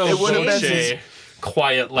 Sotto it would have been voce,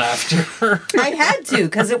 quiet laughter. I had to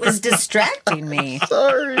because it was distracting me.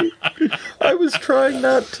 sorry. I was trying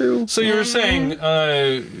not to. So you were saying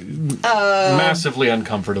massively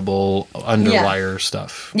uncomfortable underwire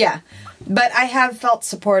stuff. Yeah, but I have felt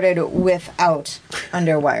supported without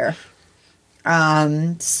underwire.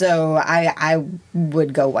 So I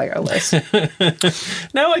would go wireless.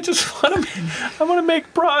 Now I just want to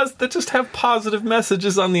make bras that just have positive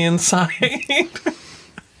messages on the inside.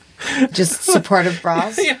 Just supportive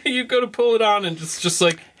bras. Yeah, you go to pull it on and just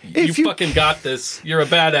like you fucking got this. You're a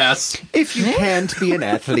badass. If you can't be an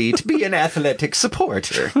athlete, be an athletic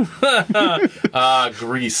supporter.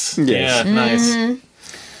 Grease. Yes. Yeah, nice.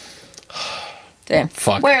 Damn.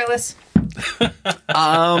 Fuck. Wireless.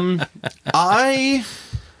 I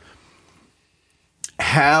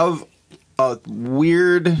have a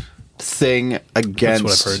weird thing That's against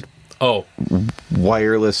what I've heard. Oh,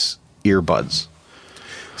 wireless earbuds.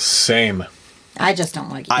 same. I just don't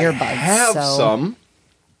like I earbuds. have so. some.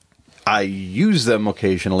 I use them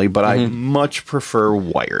occasionally, but I much prefer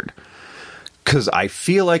wired. Because I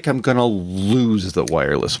feel like I'm going to lose the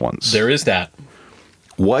wireless ones. There is that.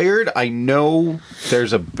 Wired, I know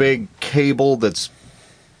there's a big cable that's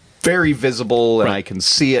very visible, and Right. I can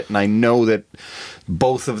see it, and I know that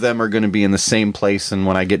both of them are going to be in the same place, and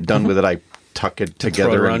when I get done with it, I tuck it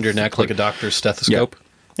together. Throw it around and your neck like a doctor's stethoscope.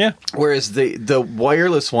 Yeah. Whereas the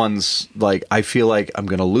wireless ones, like, I feel like I'm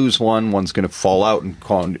going to lose one. One's going to fall out and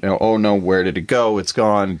call, oh no, where did it go? It's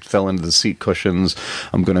gone. It fell into the seat cushions.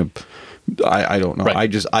 I'm going to, I don't know. Right. I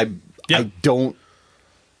don't,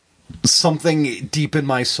 something deep in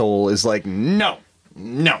my soul is like, no,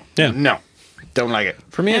 Yeah. don't like it.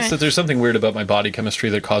 For me, it's that there's something weird about my body chemistry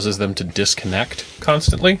that causes them to disconnect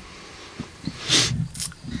constantly.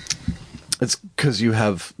 It's because you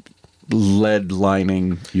have lead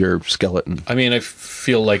lining your skeleton. I mean, I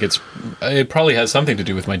feel like it probably has something to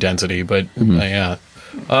do with my density, but yeah.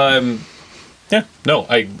 No,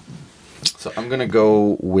 So I'm going to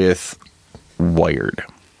go with wired.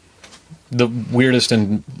 the weirdest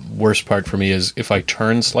and worst part for me is if I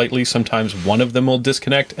turn slightly, sometimes one of them will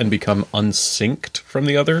disconnect and become unsynced from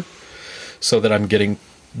the other, so that I'm getting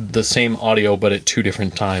the same audio but at two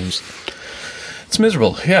different times. It's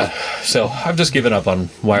miserable, yeah. So I've just given up on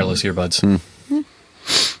wireless earbuds.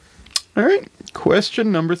 All right.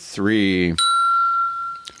 Question number 3.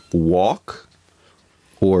 Walk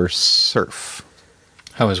or surf?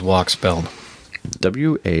 How is walk spelled?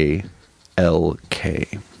 WALK.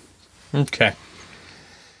 Okay.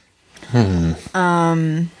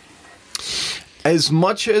 As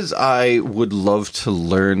much as I would love to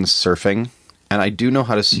learn surfing, and I do know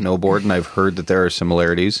how to snowboard, and I've heard that there are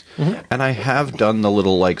similarities. And I have done the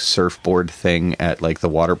little like surfboard thing at like the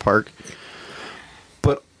water park.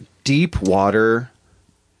 But deep water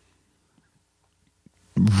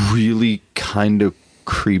really kind of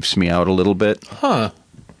creeps me out a little bit. Huh.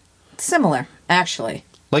 Similar, actually.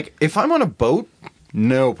 Like, if I'm on a boat,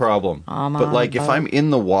 no problem. But, like, if I'm in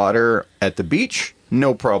the water at the beach,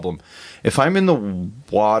 no problem. If I'm in the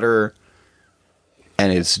water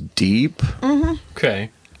and it's deep, Okay.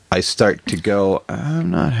 I start to go, I'm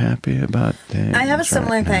not happy about things. I have a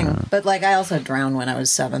similar right thing, now. but like I also drowned when I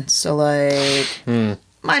was 7, so like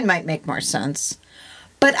mine might make more sense.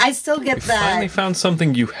 But I still get that. Finally found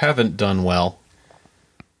something you haven't done well.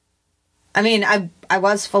 I mean, I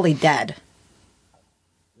was fully dead,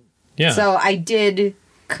 Yeah. so I did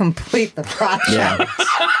complete the project.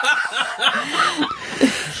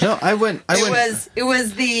 No, I went. It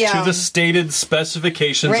was the to the stated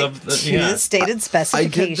specifications right, of the to the stated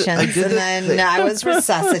specifications, I did and the then thing. I was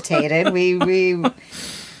resuscitated. We right,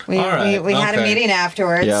 had a okay. meeting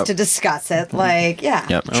afterwards Yep. to discuss it. Like, yeah.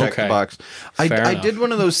 Yep, check Okay. the box. I enough. did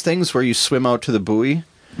one of those things where you swim out to the buoy,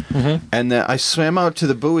 and then I swam out to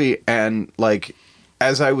the buoy, and like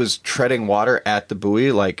as I was treading water at the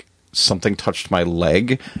buoy, like something touched my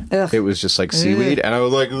leg. Ugh. It was just like seaweed, and I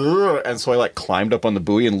was like, ugh, and so I like climbed up on the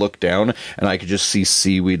buoy and looked down, and I could just see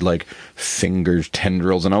seaweed like fingers,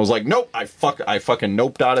 tendrils, and I was like, nope, I fucking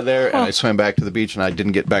noped out of there, and I swam back to the beach, and I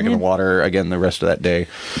didn't get back in the water again the rest of that day.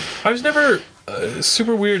 I was never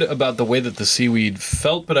super weird about the way that the seaweed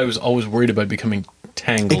felt, but I was always worried about becoming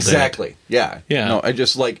tangled Exactly. in it. Yeah. Yeah. No, I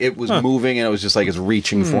just like it was moving, and it was just like it's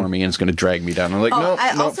reaching for me, and it's going to drag me down. I'm like, no,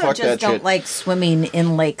 I no, also fuck just that don't shit. like swimming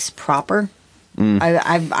in lakes proper.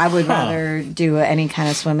 I would rather do any kind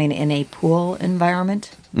of swimming in a pool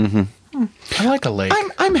environment. I like a lake.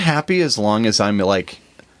 I'm happy as long as I'm like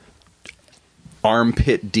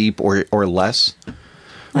armpit deep or less.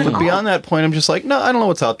 But beyond that point, I'm just like, no, I don't know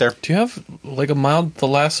what's out there. Do you have like a mild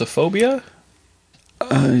thalassophobia?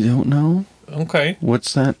 I don't know. Okay.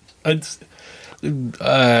 What's that? It's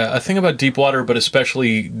a thing about deep water, but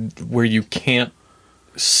especially where you can't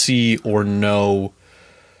see or know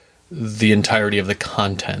the entirety of the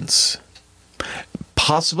contents.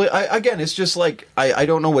 Possibly. Again, it's just like I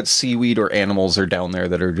don't know what seaweed or animals are down there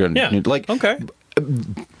that are doing. Yeah. Like Okay.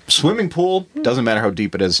 swimming pool doesn't matter how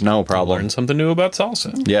deep it is, no problem. Learn something new about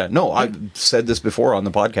salsa. Yeah, no, I've said this before on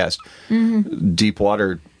the podcast. Deep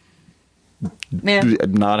water, Yeah.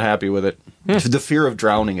 not happy with it. The fear of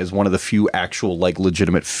drowning is one of the few actual, like,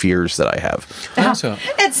 legitimate fears that I have. So,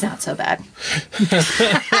 It's not so bad.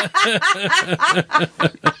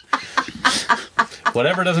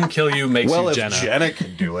 whatever doesn't kill you makes Well, you if Jena. Jena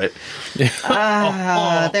can do it. There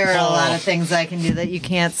are a lot of things I can do that you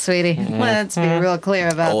can't, sweetie. Let's be real clear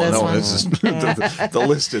about Oh, this no, one. this is, the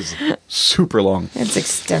list is super long. It's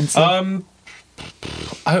extensive. A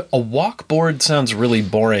walkboard sounds really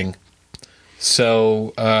boring.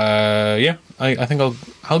 So, yeah, I think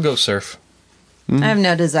I'll go surf. I have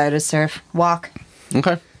no desire to surf. Walk.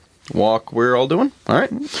 Okay. Walk, we're all doing? All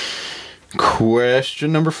right.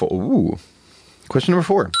 Question number 4. Ooh. Question number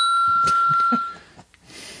 4.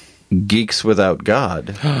 Geeks Without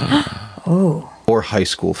God. Oh. Or High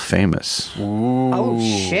School Famous. Oh,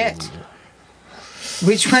 shit.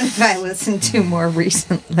 Which one have I listened to more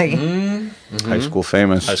recently? High School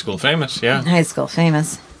Famous. High School Famous, yeah. High School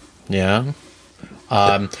Famous. Yeah.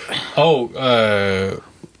 But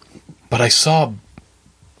I saw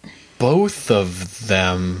both of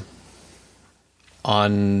them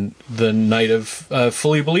on the night of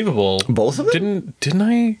Fully Believable. Both of them? Didn't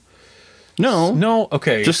I? No. No?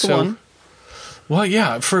 Okay. Just the one? Well,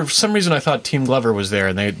 yeah. For some reason, I thought Team Glover was there,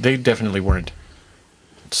 and they definitely weren't.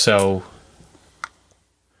 So...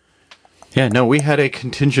 Yeah, no, we had a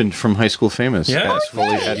contingent from High School Famous Yeah? at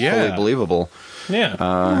Fully Yeah. Believable. Yeah.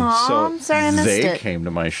 So I'm sorry I missed they it. came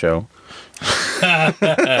to my show. I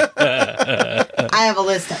have a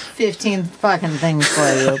list of 15 fucking things for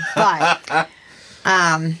you, but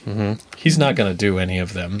He's not going to do any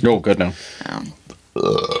of them. Oh, good no.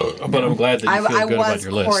 But I'm glad that you feel I good about was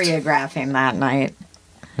your list. choreographing that night.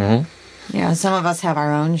 You know, some of us have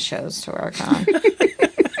our own shows to work on.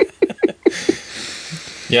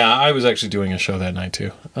 Yeah, I was actually doing a show that night,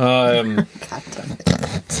 too. God damn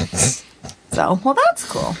it. So, well, that's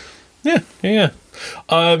cool. Yeah.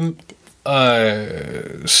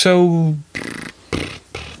 So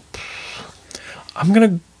I'm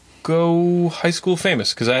gonna go High School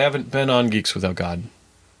Famous because I haven't been on Geeks Without God.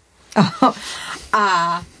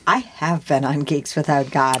 I have been on Geeks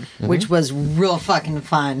Without God, which was real fucking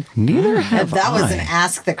fun. Neither have That was I. an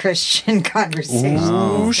Ask the Christian conversation.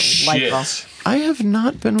 Oh, Delightful. shit. I have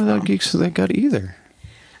not been without Geeks Without God either.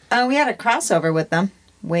 We had a crossover with them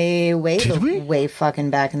way fucking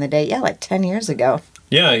back in the day. Yeah, like 10 years ago.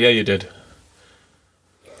 Yeah, you did.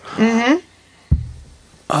 Mm-hmm.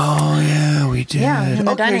 Oh yeah, we did. Yeah, in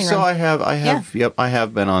the okay, dining so room. I have. Yep, I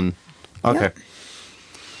have been on. Okay, Yep.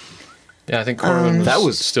 Yeah, I think Corwin that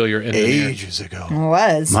was still your engineer. ages ago. It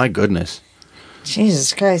was. My goodness.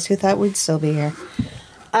 Jesus Christ, who thought we'd still be here?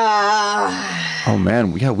 Oh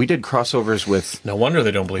man, yeah, we did crossovers with No wonder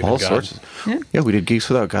they don't believe all in God. sorts. Yeah, we did Geeks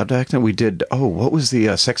Without God back then. We did. Oh, what was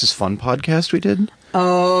the Sex is Fun podcast we did?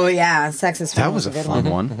 Oh, yeah. Sex is Fun. That was a good fun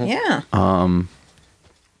one. Yeah.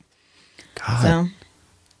 God, So,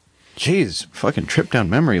 jeez, fucking trip down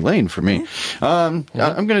memory lane for me. I'm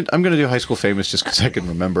gonna do High School Famous just because I can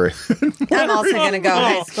remember it. I'm also going to go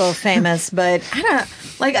High School Famous, but I don't,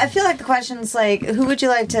 like, I feel like the question's like, who would you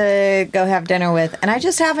like to go have dinner with? And I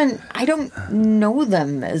just I don't know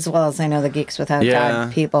them as well as I know the Geeks Without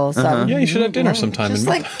God people. So Yeah, you should have dinner sometime. just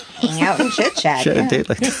like hang out and chit chat. Shit, Yeah. a date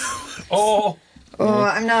like that. Oh, Oh,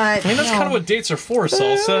 I'm not. I mean, that's kind of what dates are for,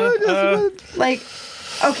 Salsa. Like,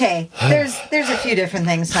 okay, there's a few different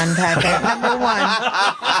things to unpack there. Number one,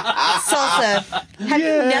 Salsa, have you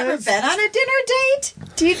never been on a dinner date?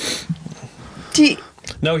 Do you,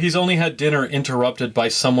 No, he's only had dinner interrupted by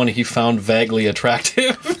someone he found vaguely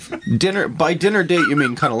attractive. By dinner date, you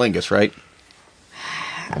mean cunnilingus, right?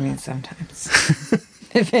 I mean, sometimes.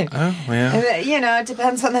 Oh, yeah. You know, it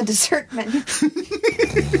depends on the dessert menu.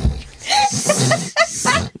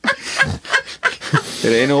 It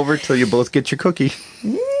ain't over till you both get your cookie.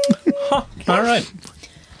 All right.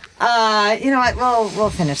 You know what? We'll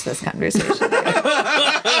finish this conversation. I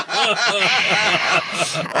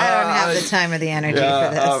don't have the time or the energy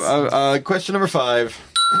for this. Question number 5.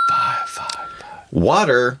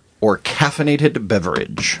 Water or caffeinated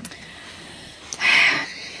beverage?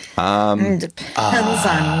 Depends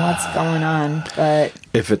on what's going on, but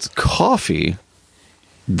If it's coffee,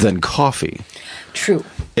 then coffee. true.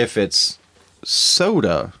 If it's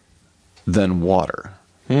soda, then water.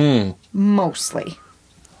 Mostly.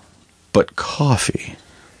 But coffee.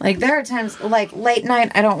 Like, there are times, like, late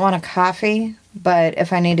night, I don't want a coffee, but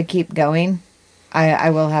if I need to keep going,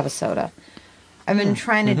 I will have a soda. I've been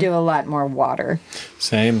trying to do a lot more water.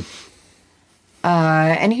 Same.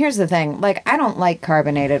 And here's the thing, like, I don't like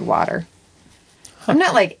carbonated water. I'm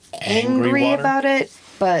not, like, angry water? about it,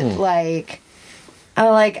 but, like,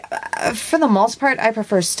 for the most part, I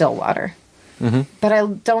prefer still water. But I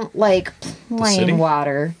don't like city? plain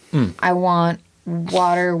water. I want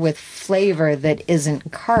water with flavor that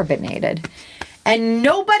isn't carbonated. And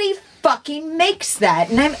nobody fucking makes that,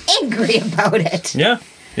 and I'm angry about it. Yeah.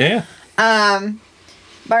 Barring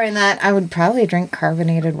that, I would probably drink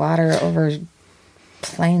carbonated water over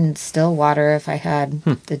plain still water if I had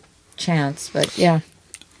the chance. But yeah,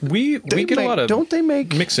 We get a lot of Don't they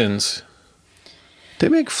make mix-ins. They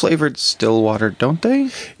make flavored still water, don't they?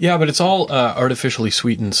 Yeah, but it's all artificially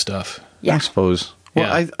sweetened stuff. yeah. I suppose. Well,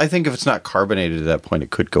 Yeah. I think if it's not carbonated at that point, it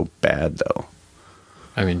could go bad, though.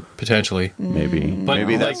 I mean, potentially. Maybe. But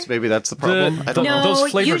maybe like, that's the problem. I don't know. No, Those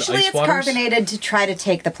flavored usually ice it's waters? carbonated to try to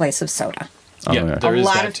take the place of soda. Yeah, okay. there A is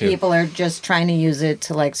lot that of too. people are just trying to use it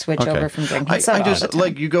to like switch over from drinking soda. I all the just time.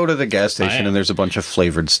 like you go to the gas I station am. and there's a bunch of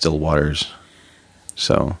flavored still waters.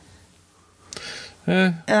 So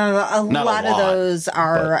a Not a lot of lot, those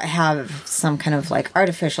have some kind of like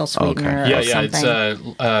artificial sweetener Yeah, or yeah,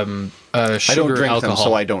 something. it's I sugar don't drink alcohol. them,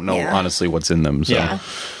 so I don't know Yeah. honestly what's in them. So. Yeah.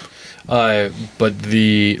 But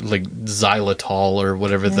the like xylitol or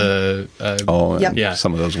whatever the Yep. yeah.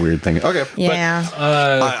 Some of those weird things. Okay. Yeah.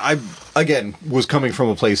 I again was coming from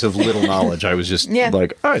a place of little knowledge. I was just Yeah.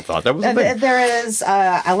 like, I thought that was a thing. There is.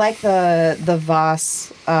 I like the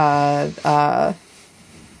Voss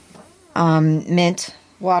mint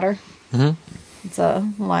water. Mm-hmm. It's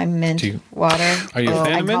a lime mint water. Are you a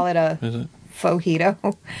fan I of mint? call it a Is it? fojito,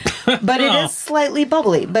 but it is slightly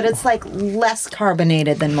bubbly. But it's like less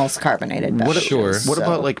carbonated than most carbonated beverages. Sure. What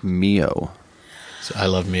about like Mio? I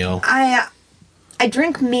love Mio. I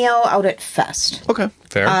drink Mio out at Fest, Okay.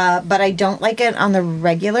 Fair. but I don't like it on the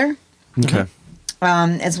regular. Okay.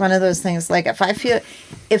 It's one of those things, like, if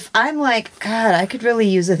I'm like, God, I could really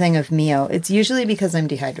use a thing of Mio, it's usually because I'm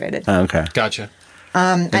dehydrated. Okay. Gotcha.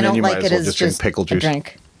 I then don't you might like as it well as just drink just pickle a juice.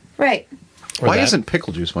 drink. Right. Or Why that. isn't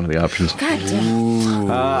pickle juice one of the options? God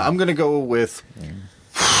damn. I'm going to go with,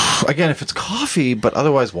 again, if it's coffee, but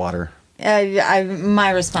otherwise water.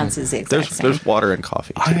 My response is the exact same. There's water in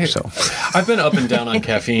coffee too. I've been up and down on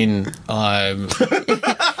caffeine. Caffeine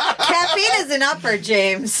is an upper,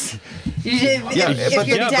 James. If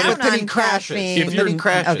you're down on caffeine,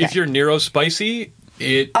 If you're Nero spicy,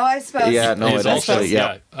 I suppose. Yeah, no, it actually,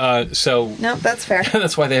 yeah. No, that's fair.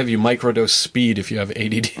 That's why they have you microdose speed if you have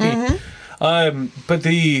ADD. Mm-hmm. But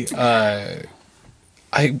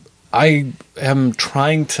I am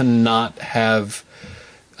trying to not have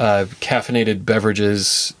caffeinated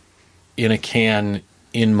beverages in a can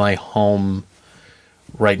in my home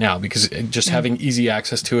right now because just having easy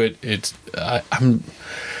access to it,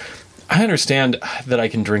 I understand that I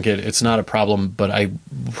can drink it. It's not a problem, but I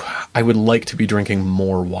would like to be drinking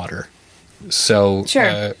more water. So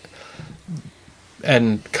sure.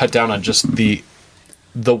 And cut down on just the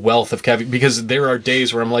wealth of caffeine, because there are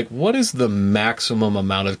days where I'm like, what is the maximum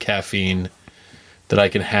amount of caffeine that I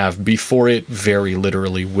can have before it very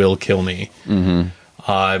literally will kill me? Mm-hmm.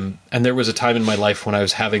 And there was a time in my life when I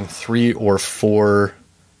was having 3 or 4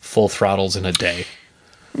 full throttles in a day.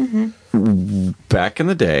 Mm-hmm. Back in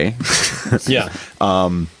the day, yeah.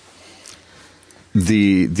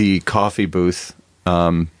 The coffee booth,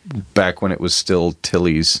 back when it was still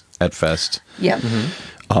Tilly's at Fest. Yep.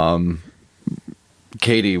 Mm-hmm.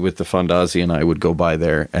 Katie with the Fondazi and I would go by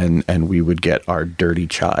there and we would get our dirty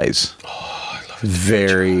chais. Oh, I love it.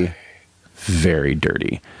 Very, very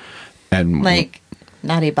dirty. And like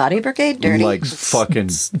Naughty Body Brigade dirty? Like fucking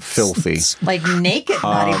filthy. Like naked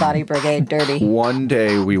Naughty Body Brigade dirty. One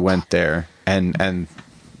day we went there and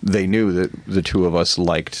they knew that the two of us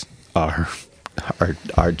liked our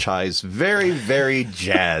chais very, very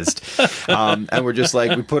jazzed. And we're just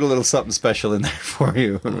like, we put a little something special in there for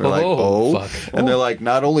you. And we're like, fuck. And they're like,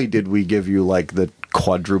 not only did we give you like the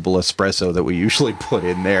quadruple espresso that we usually put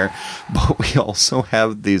in there, but we also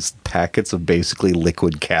have these packets of basically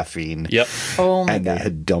liquid caffeine. Yep. Oh my and God. they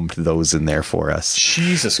had dumped those in there for us.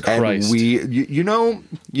 Jesus Christ. And you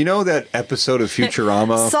know that episode of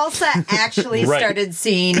Futurama? Salsa actually Right. started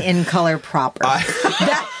seeing in color proper.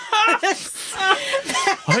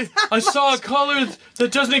 I saw a color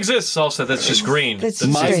that doesn't exist, Salsa. That's just green. That's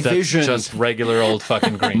just regular old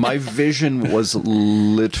fucking green. My vision was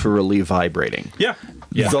literally vibrating. Yeah.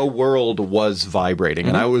 The world was vibrating.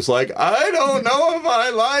 And I was like, I don't know if I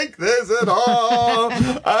like this at all.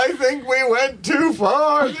 I think we went too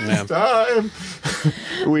far this time.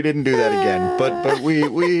 We didn't do that again. But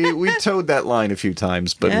we towed that line a few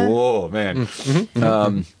times. But whoa, man.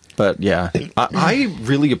 Mm-hmm. But yeah, I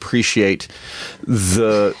really appreciate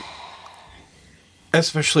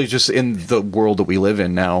especially just in the world that we live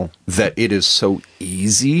in now, that it is so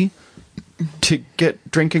easy to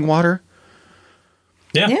get drinking water.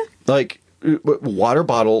 Yeah. Like, water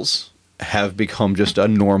bottles have become just a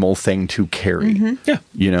normal thing to carry. Mm-hmm. Yeah.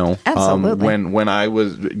 You know, Absolutely. When I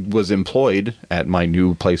was employed at my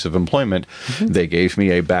new place of employment, they gave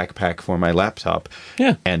me a backpack for my laptop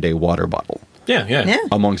and a water bottle. Yeah.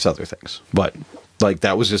 Amongst other things. But like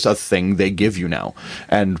that was just a thing they give you now.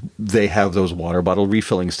 And they have those water bottle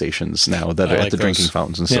refilling stations now that are at the drinking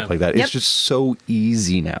fountains and stuff like that. Yep. It's just so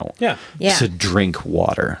easy now Yeah. to drink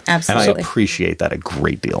water. Absolutely. And I appreciate that a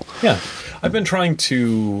great deal. Yeah. I've been trying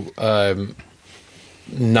to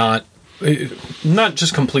not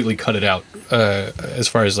just completely cut it out as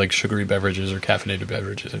far as like sugary beverages or caffeinated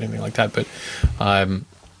beverages, anything like that, but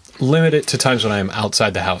limit it to times when I am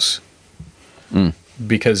outside the house.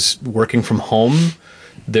 Because working from home,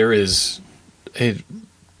 it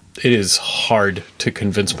is hard to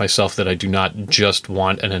convince myself that I do not just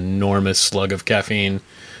want an enormous slug of caffeine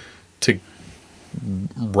to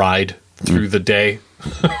ride through the day.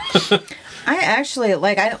 I actually,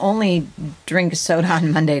 I only drink soda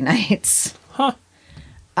on Monday nights. Huh.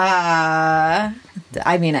 I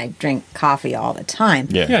mean, I drink coffee all the time.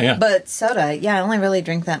 Yeah. But soda, I only really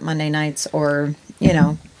drink that Monday nights or,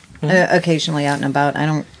 occasionally out and about. I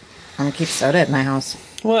don't keep soda at my house.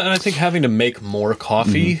 Well, and I think having to make more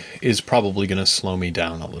coffee is probably going to slow me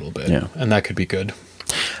down a little bit. Yeah. And that could be good.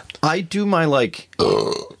 I do my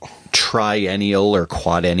triennial or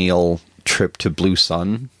quadennial trip to Blue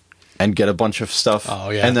Sun and get a bunch of stuff.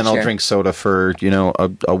 Oh, yeah. And then I'll drink soda for,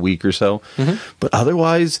 a week or so. But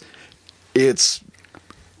otherwise, it's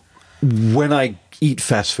when I eat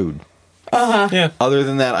fast food. Yeah. Other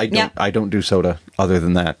than that, I don't do soda. Other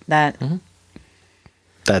than that.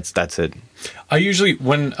 That's it. I usually,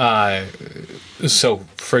 so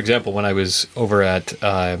for example, when I was over at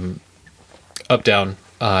Up Down,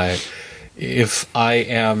 if I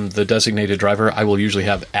am the designated driver, I will usually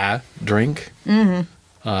have a drink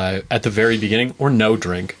at the very beginning or no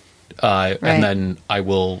drink. And then I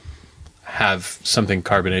will have something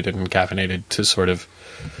carbonated and caffeinated to sort of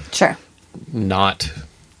Sure. not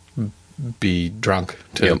be drunk,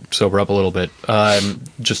 to sober up a little bit,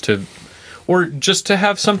 just to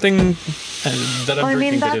have something that I'm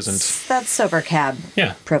drinking that isn't. That's sober cab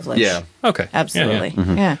privilege. Yeah. Okay. Absolutely.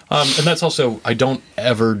 Yeah. Yeah. And that's also, I don't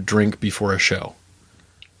ever drink before a show.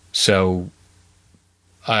 So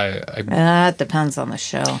It depends on the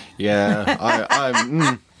show.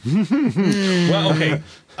 Yeah. Well, okay.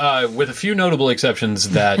 With a few notable exceptions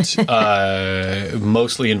that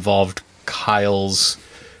mostly involved Kyle's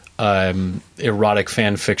erotic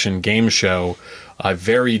fan fiction game show, I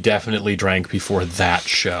very definitely drank before that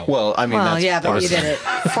show. Well, I mean, but you did it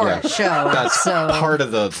for a show. That's part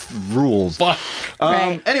of the rules.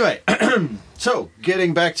 Right. Anyway, so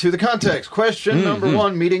getting back to the context. Question number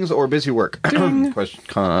 1, meetings or busy work?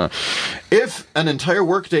 If an entire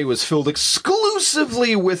workday was filled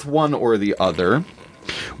exclusively with one or the other,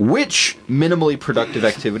 which minimally productive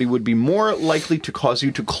activity would be more likely to cause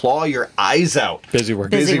you to claw your eyes out? Busy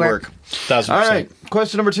work. Busy work. 1,000%. All right.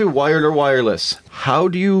 Question number 2, wired or wireless? How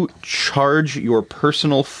do you charge your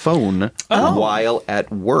personal phone while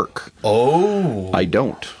at work? Oh. I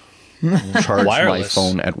don't charge my Wireless.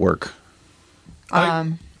 phone at work.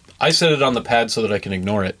 I set it on the pad so that I can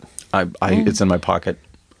ignore it. It's in my pocket.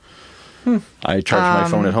 I charge my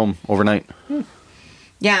phone at home overnight.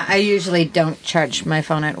 Yeah, I usually don't charge my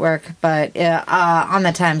phone at work, but on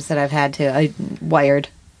the times that I've had to, I wired.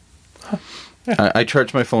 I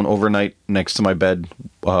charge my phone overnight next to my bed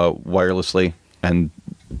wirelessly, and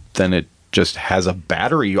then it just has a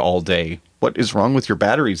battery all day. What is wrong with your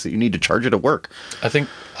batteries that you need to charge it at work? I think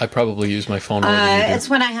I probably use my phone more than you do. It's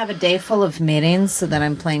when I have a day full of meetings, so that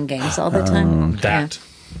I'm playing games all the time. That.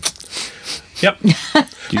 Yep.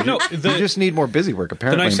 You just need more busy work, The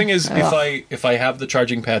apparently. nice thing is, if I have the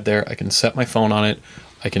charging pad there, I can set my phone on it.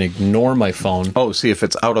 I can ignore my phone. Oh, see, if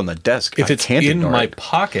it's out on the desk, If it's in my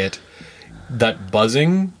pocket, that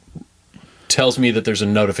buzzing tells me that there's a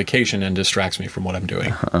notification and distracts me from what I'm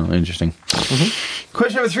doing. Oh, interesting.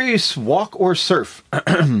 Question number 3 is walk or surf?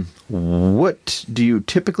 What do you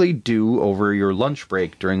typically do over your lunch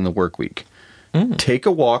break during the work week? Take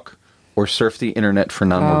a walk or surf the internet for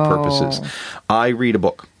non-work purposes? I read a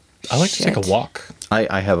book. I like to take a walk.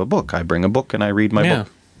 I have a book. I bring a book and I read my book.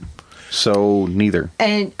 So neither.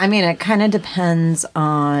 And I mean, it kind of depends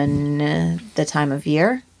on the time of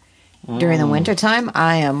year. During the wintertime,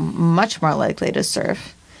 I am much more likely to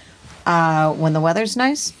surf. When the weather's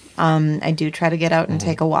nice, I do try to get out and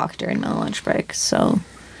take a walk during my lunch break. So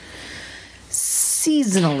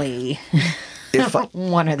seasonally,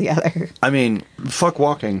 one or the other. I mean, fuck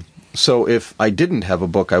walking. So if I didn't have a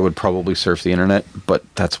book, I would probably surf the internet, but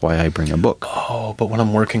that's why I bring a book. Oh, but when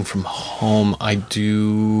I'm working from home, I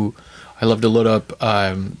love to load up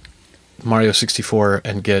Mario 64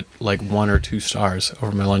 and get like 1 or 2 stars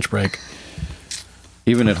over my lunch break.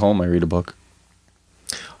 Even at home, I read a book.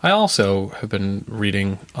 I also have been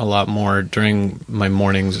reading a lot more during my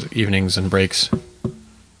mornings, evenings, and breaks.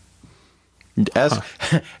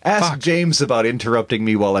 Ask James about interrupting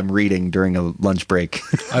me while I'm reading during a lunch break.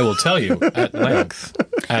 I will tell you at length,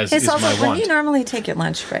 as is Also, my when want. do you normally take your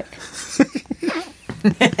lunch break?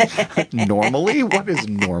 Normally? What is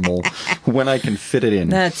normal? When I can fit it in.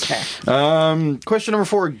 That's fair. Question number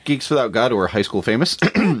 4, Geeks Without God or High School Famous.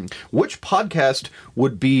 Which podcast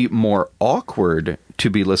would be more awkward to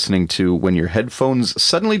be listening to when your headphones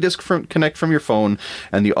suddenly disconnect from your phone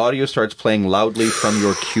and the audio starts playing loudly from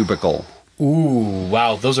your cubicle? Ooh,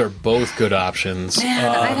 wow, those are both good options. Man,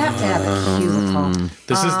 I'd have to have a cubicle.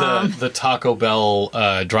 This is the Taco Bell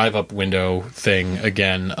drive-up window thing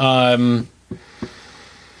again. I'm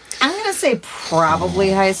going to say probably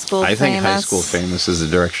High School Famous. I think High School Famous is the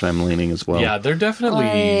direction I'm leaning as well. Yeah, they're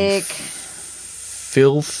definitely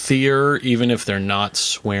filthier, even if they're not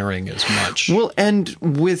swearing as much. Well, and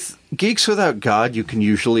with Geeks Without God, you can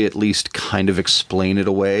usually at least kind of explain it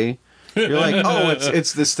away. You're like, oh,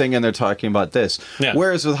 it's this thing, and they're talking about this. Yeah.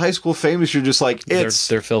 Whereas with High School Famous, you're just like, it's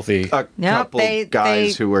they're filthy. a couple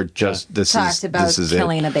guys who are just talked about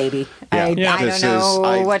killing a baby. Yeah. I don't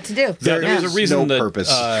know what to do. There was a reason no that, purpose.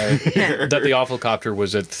 that the Awful Copter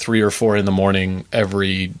was at 3 or 4 in the morning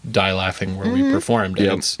every Die Laughing where we performed.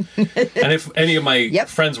 Yep. And if any of my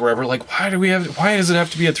friends were ever like, why does it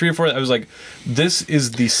have to be at 3 or 4? I was like, this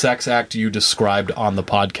is the sex act you described on the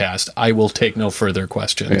podcast. I will take no further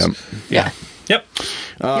questions. Yep. Yep.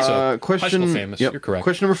 Question. High School Famous. You're correct.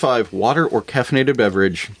 Question number 5: water or caffeinated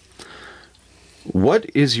beverage? What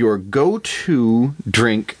is your go-to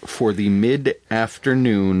drink for the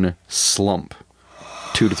mid-afternoon slump,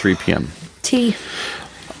 2 to 3 p.m.? Tea.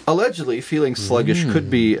 Allegedly, feeling sluggish could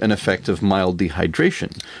be an effect of mild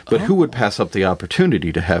dehydration, but who would pass up the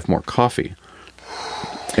opportunity to have more coffee?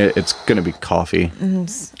 It's going to be coffee.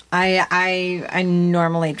 I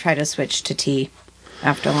normally try to switch to tea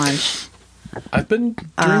after lunch. I've been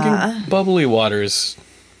drinking bubbly waters,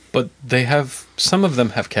 but some of them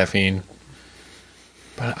have caffeine.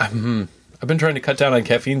 But I've been trying to cut down on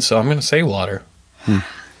caffeine, so I'm going to say water. All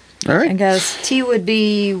right. I guess tea would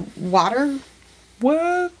be water.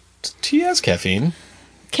 What? Tea has caffeine.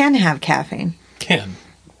 Can have caffeine. Can.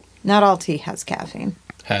 Not all tea has caffeine.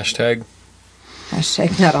 Hashtag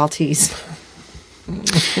Not all teas.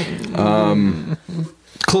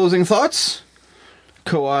 Closing thoughts.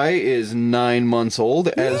 Kauai is 9 months old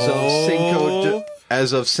as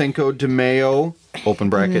of Cinco de Mayo, open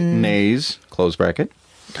bracket, nays, close bracket.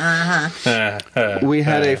 We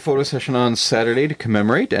had a photo session on Saturday to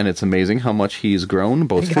commemorate, and it's amazing how much he's grown,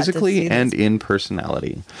 both physically and in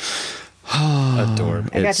personality. adorable.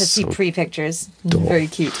 I got to see pre-pictures. Very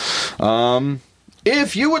cute.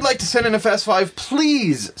 If you would like to send in a Fast Five,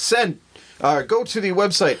 please go to the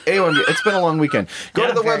website, AON. It's been a long weekend. Go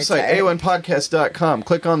to the website, aonpodcast.com.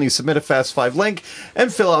 Click on the Submit a Fast Five link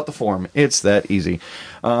and fill out the form. It's that easy.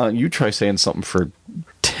 You try saying something for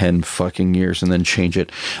 10 fucking years and then change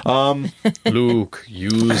it. Luke,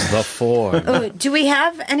 use the form. Oh, do we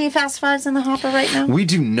have any Fast Fives in the hopper right now? We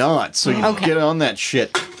do not, so you get on that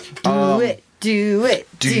shit. Do it. Do it.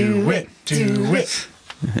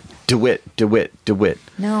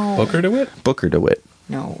 No. Booker DeWitt? Booker DeWitt.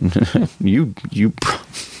 No. You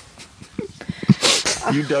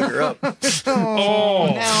dug her up.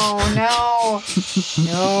 No.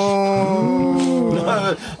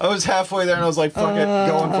 I was halfway there and I was like, fuck it,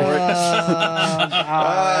 going for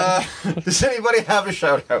it. Does anybody have a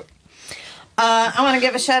shout out? I want to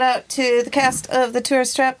give a shout out to the cast of the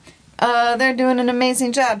Tourist Trap. They're doing an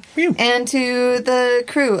amazing job. And to the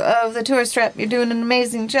crew of the Tourist Trap, you're doing an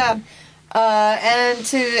amazing job. And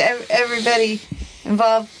to everybody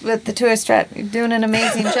involved with the Tourist Trap, you're doing an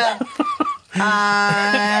amazing job.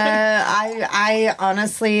 I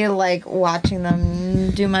honestly like watching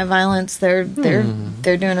them do my violence. They're doing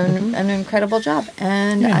an incredible job,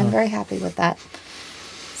 and I'm very happy with that.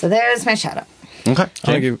 So there's my shout out. Okay.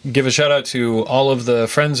 I want to give a shout out to all of the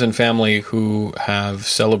friends and family who have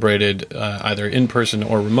celebrated either in person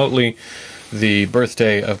or remotely the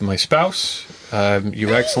birthday of my spouse.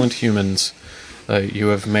 You excellent humans. You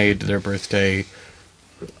have made their birthday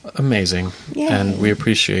amazing. Yay. And we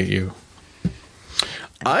appreciate you.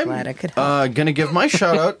 I'm glad I could help. Going to give my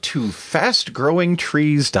shout out to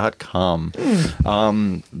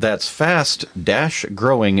fastgrowingtrees.com. That's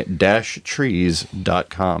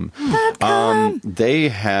fast-growing-trees.com. They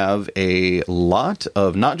have a lot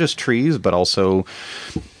of not just trees, but also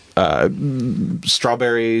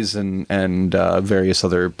strawberries and various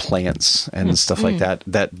other plants and stuff like that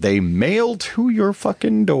they mail to your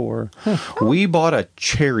fucking door. We bought a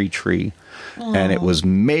cherry tree, and it was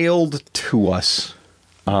mailed to us.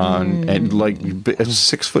 And like a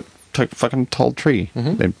 6 foot fucking tall tree.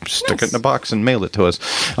 They stuck it in a box and mailed it to us.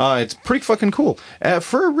 It's pretty fucking cool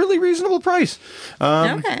for a really reasonable price.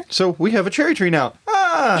 So we have a cherry tree now.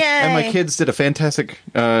 And my kids did a fantastic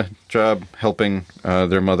job helping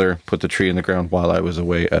their mother put the tree in the ground while I was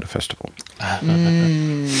away at a festival.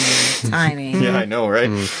 Tiny. Yeah, I know, right?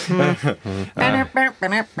 Not going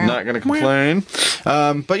to complain.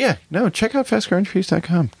 But yeah, no, check out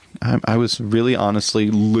fastgrowingtrees.com. I was really,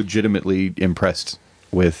 honestly, legitimately impressed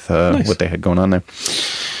with what they had going on there.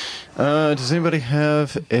 Does anybody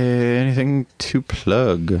have anything to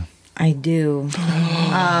plug? I do.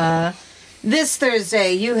 This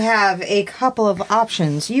Thursday, you have a couple of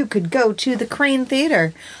options. You could go to the Crane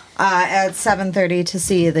Theater at 7:30 to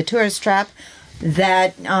see The Tourist Trap.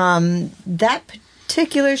 That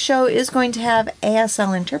particular show is going to have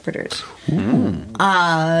ASL interpreters.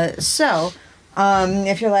 So,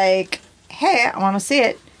 if you're like, hey, I want to see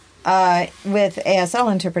it with ASL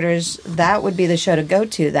interpreters, that would be the show to go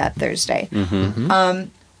to that Thursday.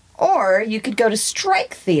 Or you could go to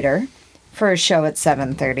Strike Theater for a show at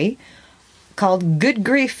 7:30 called Good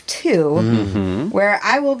Grief 2, where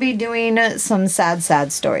I will be doing some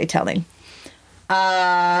sad storytelling.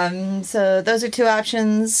 So those are two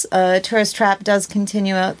options. Tourist Trap does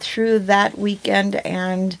continue out through that weekend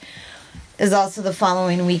and is also the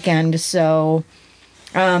following weekend. So,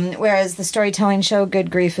 whereas the storytelling show,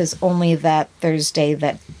 Good Grief, is only that Thursday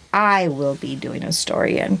that I will be doing a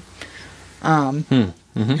story in.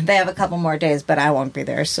 They have a couple more days, but I won't be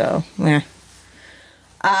there, so, yeah.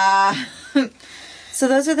 So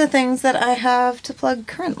those are the things that I have to plug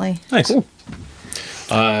currently. Nice. Cool.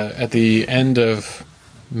 At the end of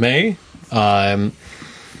May,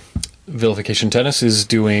 Vilification Tennis is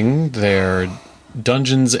doing their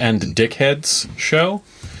Dungeons and Dickheads show.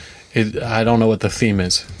 I don't know what the theme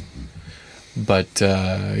is, but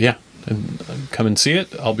yeah, come and see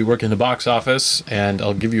it. I'll be working the box office, and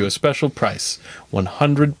I'll give you a special price: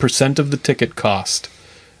 100% of the ticket cost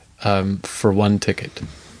for one ticket.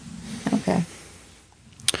 Okay.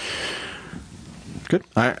 Good.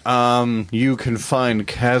 All right. You can find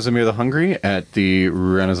Casimir the Hungry at the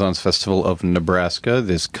Renaissance Festival of Nebraska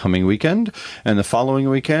this coming weekend, and the following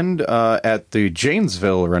weekend at the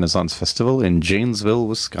Janesville Renaissance Festival in Janesville,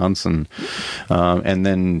 Wisconsin. And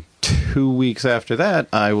then 2 weeks after that,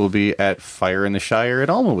 I will be at Fire in the Shire in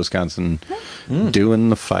Alma, Wisconsin, doing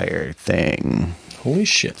the fire thing. Holy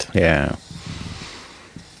shit. Yeah.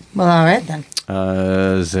 Well, all right then.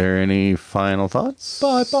 Is there any final thoughts?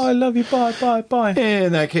 Bye, love you, bye.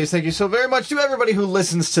 In that case, thank you so very much to everybody who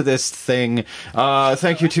listens to this thing.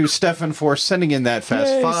 Thank you to Stefan for sending in that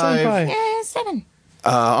Fast Yay, Five. senpai. Yeah, 7.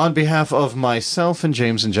 On behalf of myself and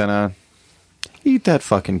James and Jenna, eat that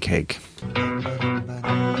fucking cake.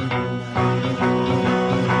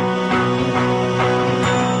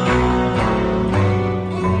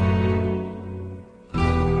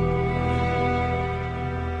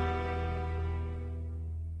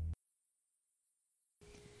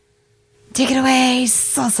 Take it away,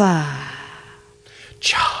 Salsa.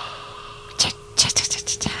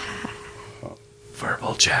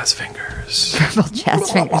 Verbal jazz fingers. Verbal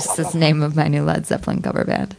Jazz Fingers is the name of my new Led Zeppelin cover band.